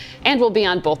Blue. And we'll be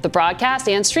on both the broadcast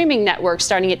and streaming network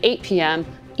starting at 8 p.m.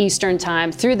 Eastern Time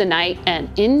through the night and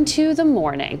into the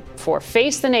morning. For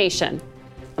Face the Nation,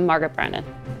 I'm Margaret Brennan.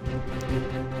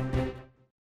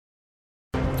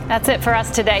 That's it for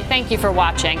us today. Thank you for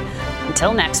watching.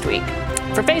 Until next week.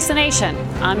 For Face the Nation,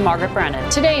 I'm Margaret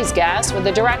Brennan. Today's guests were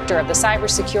the director of the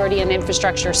Cybersecurity and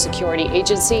Infrastructure Security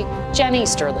Agency, Jen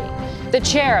Easterly, the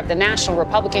chair of the National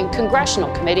Republican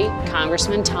Congressional Committee,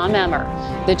 Congressman Tom Emmer,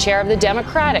 the chair of the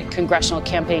Democratic Congressional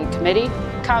Campaign Committee,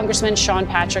 Congressman Sean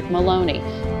Patrick Maloney,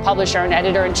 publisher and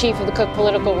editor-in-chief of the Cook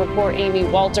Political Report, Amy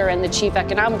Walter, and the chief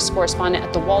economics correspondent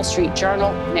at the Wall Street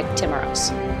Journal, Nick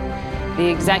Timmeros. The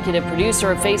executive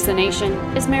producer of Face the Nation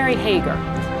is Mary Hager.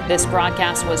 This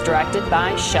broadcast was directed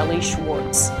by Shelley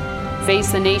Schwartz.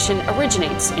 Face the Nation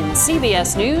originates in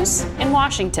CBS News in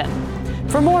Washington.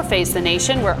 For more Face the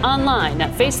Nation, we're online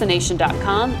at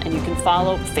facethenation.com, and you can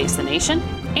follow Face the Nation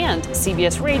and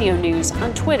CBS Radio News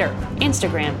on Twitter,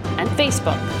 Instagram, and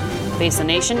Facebook. Face the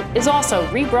Nation is also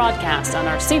rebroadcast on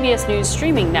our CBS News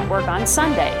streaming network on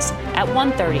Sundays at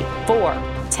 1:30, 4,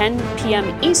 10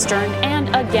 p.m. Eastern, and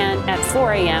again at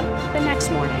 4 a.m. the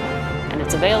next morning. And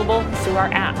it's available through our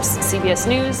apps, CBS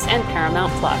News and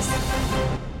Paramount+.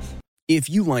 If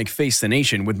you like Face the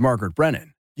Nation with Margaret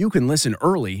Brennan, you can listen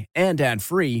early and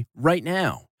ad-free right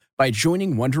now by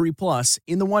joining Wondery Plus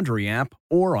in the Wondery app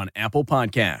or on Apple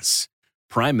Podcasts.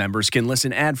 Prime members can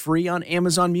listen ad-free on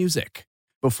Amazon Music.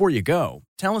 Before you go,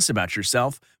 tell us about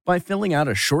yourself by filling out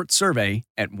a short survey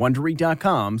at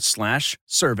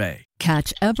Wondery.com/survey.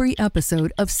 Catch every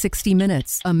episode of 60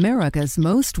 Minutes, America's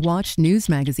most watched news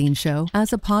magazine show,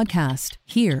 as a podcast.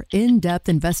 Hear in-depth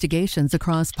investigations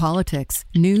across politics,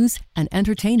 news, and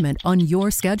entertainment on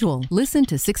your schedule. Listen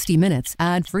to 60 Minutes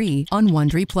ad-free on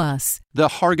Wondery Plus. The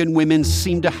Hargan women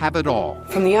seem to have it all.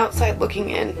 From the outside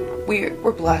looking in, we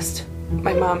were blessed.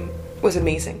 My mom was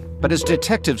amazing. But as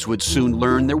detectives would soon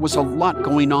learn, there was a lot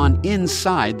going on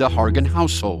inside the Hargan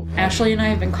household. Ashley and I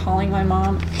have been calling my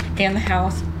mom and the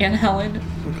house and Helen.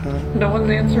 Okay. No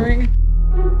one's answering.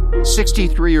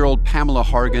 63-year-old Pamela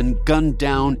Hargan gunned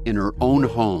down in her own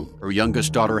home. Her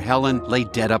youngest daughter, Helen, lay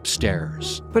dead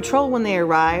upstairs. Patrol, when they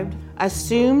arrived,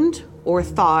 assumed or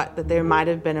thought that there might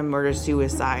have been a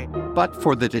murder-suicide. But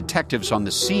for the detectives on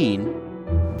the scene,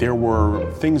 there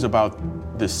were things about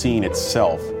the scene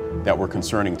itself that were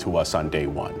concerning to us on day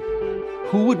one.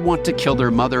 Who would want to kill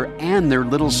their mother and their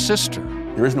little sister?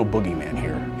 There is no boogeyman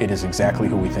here. It is exactly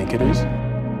who we think it is.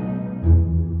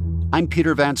 I'm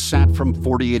Peter Van Sant from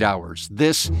 48 Hours.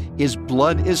 This is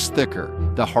Blood is Thicker,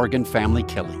 the Hargan Family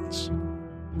Killings.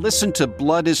 Listen to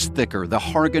Blood is Thicker, the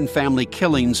Hargan Family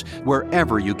Killings,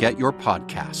 wherever you get your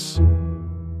podcasts.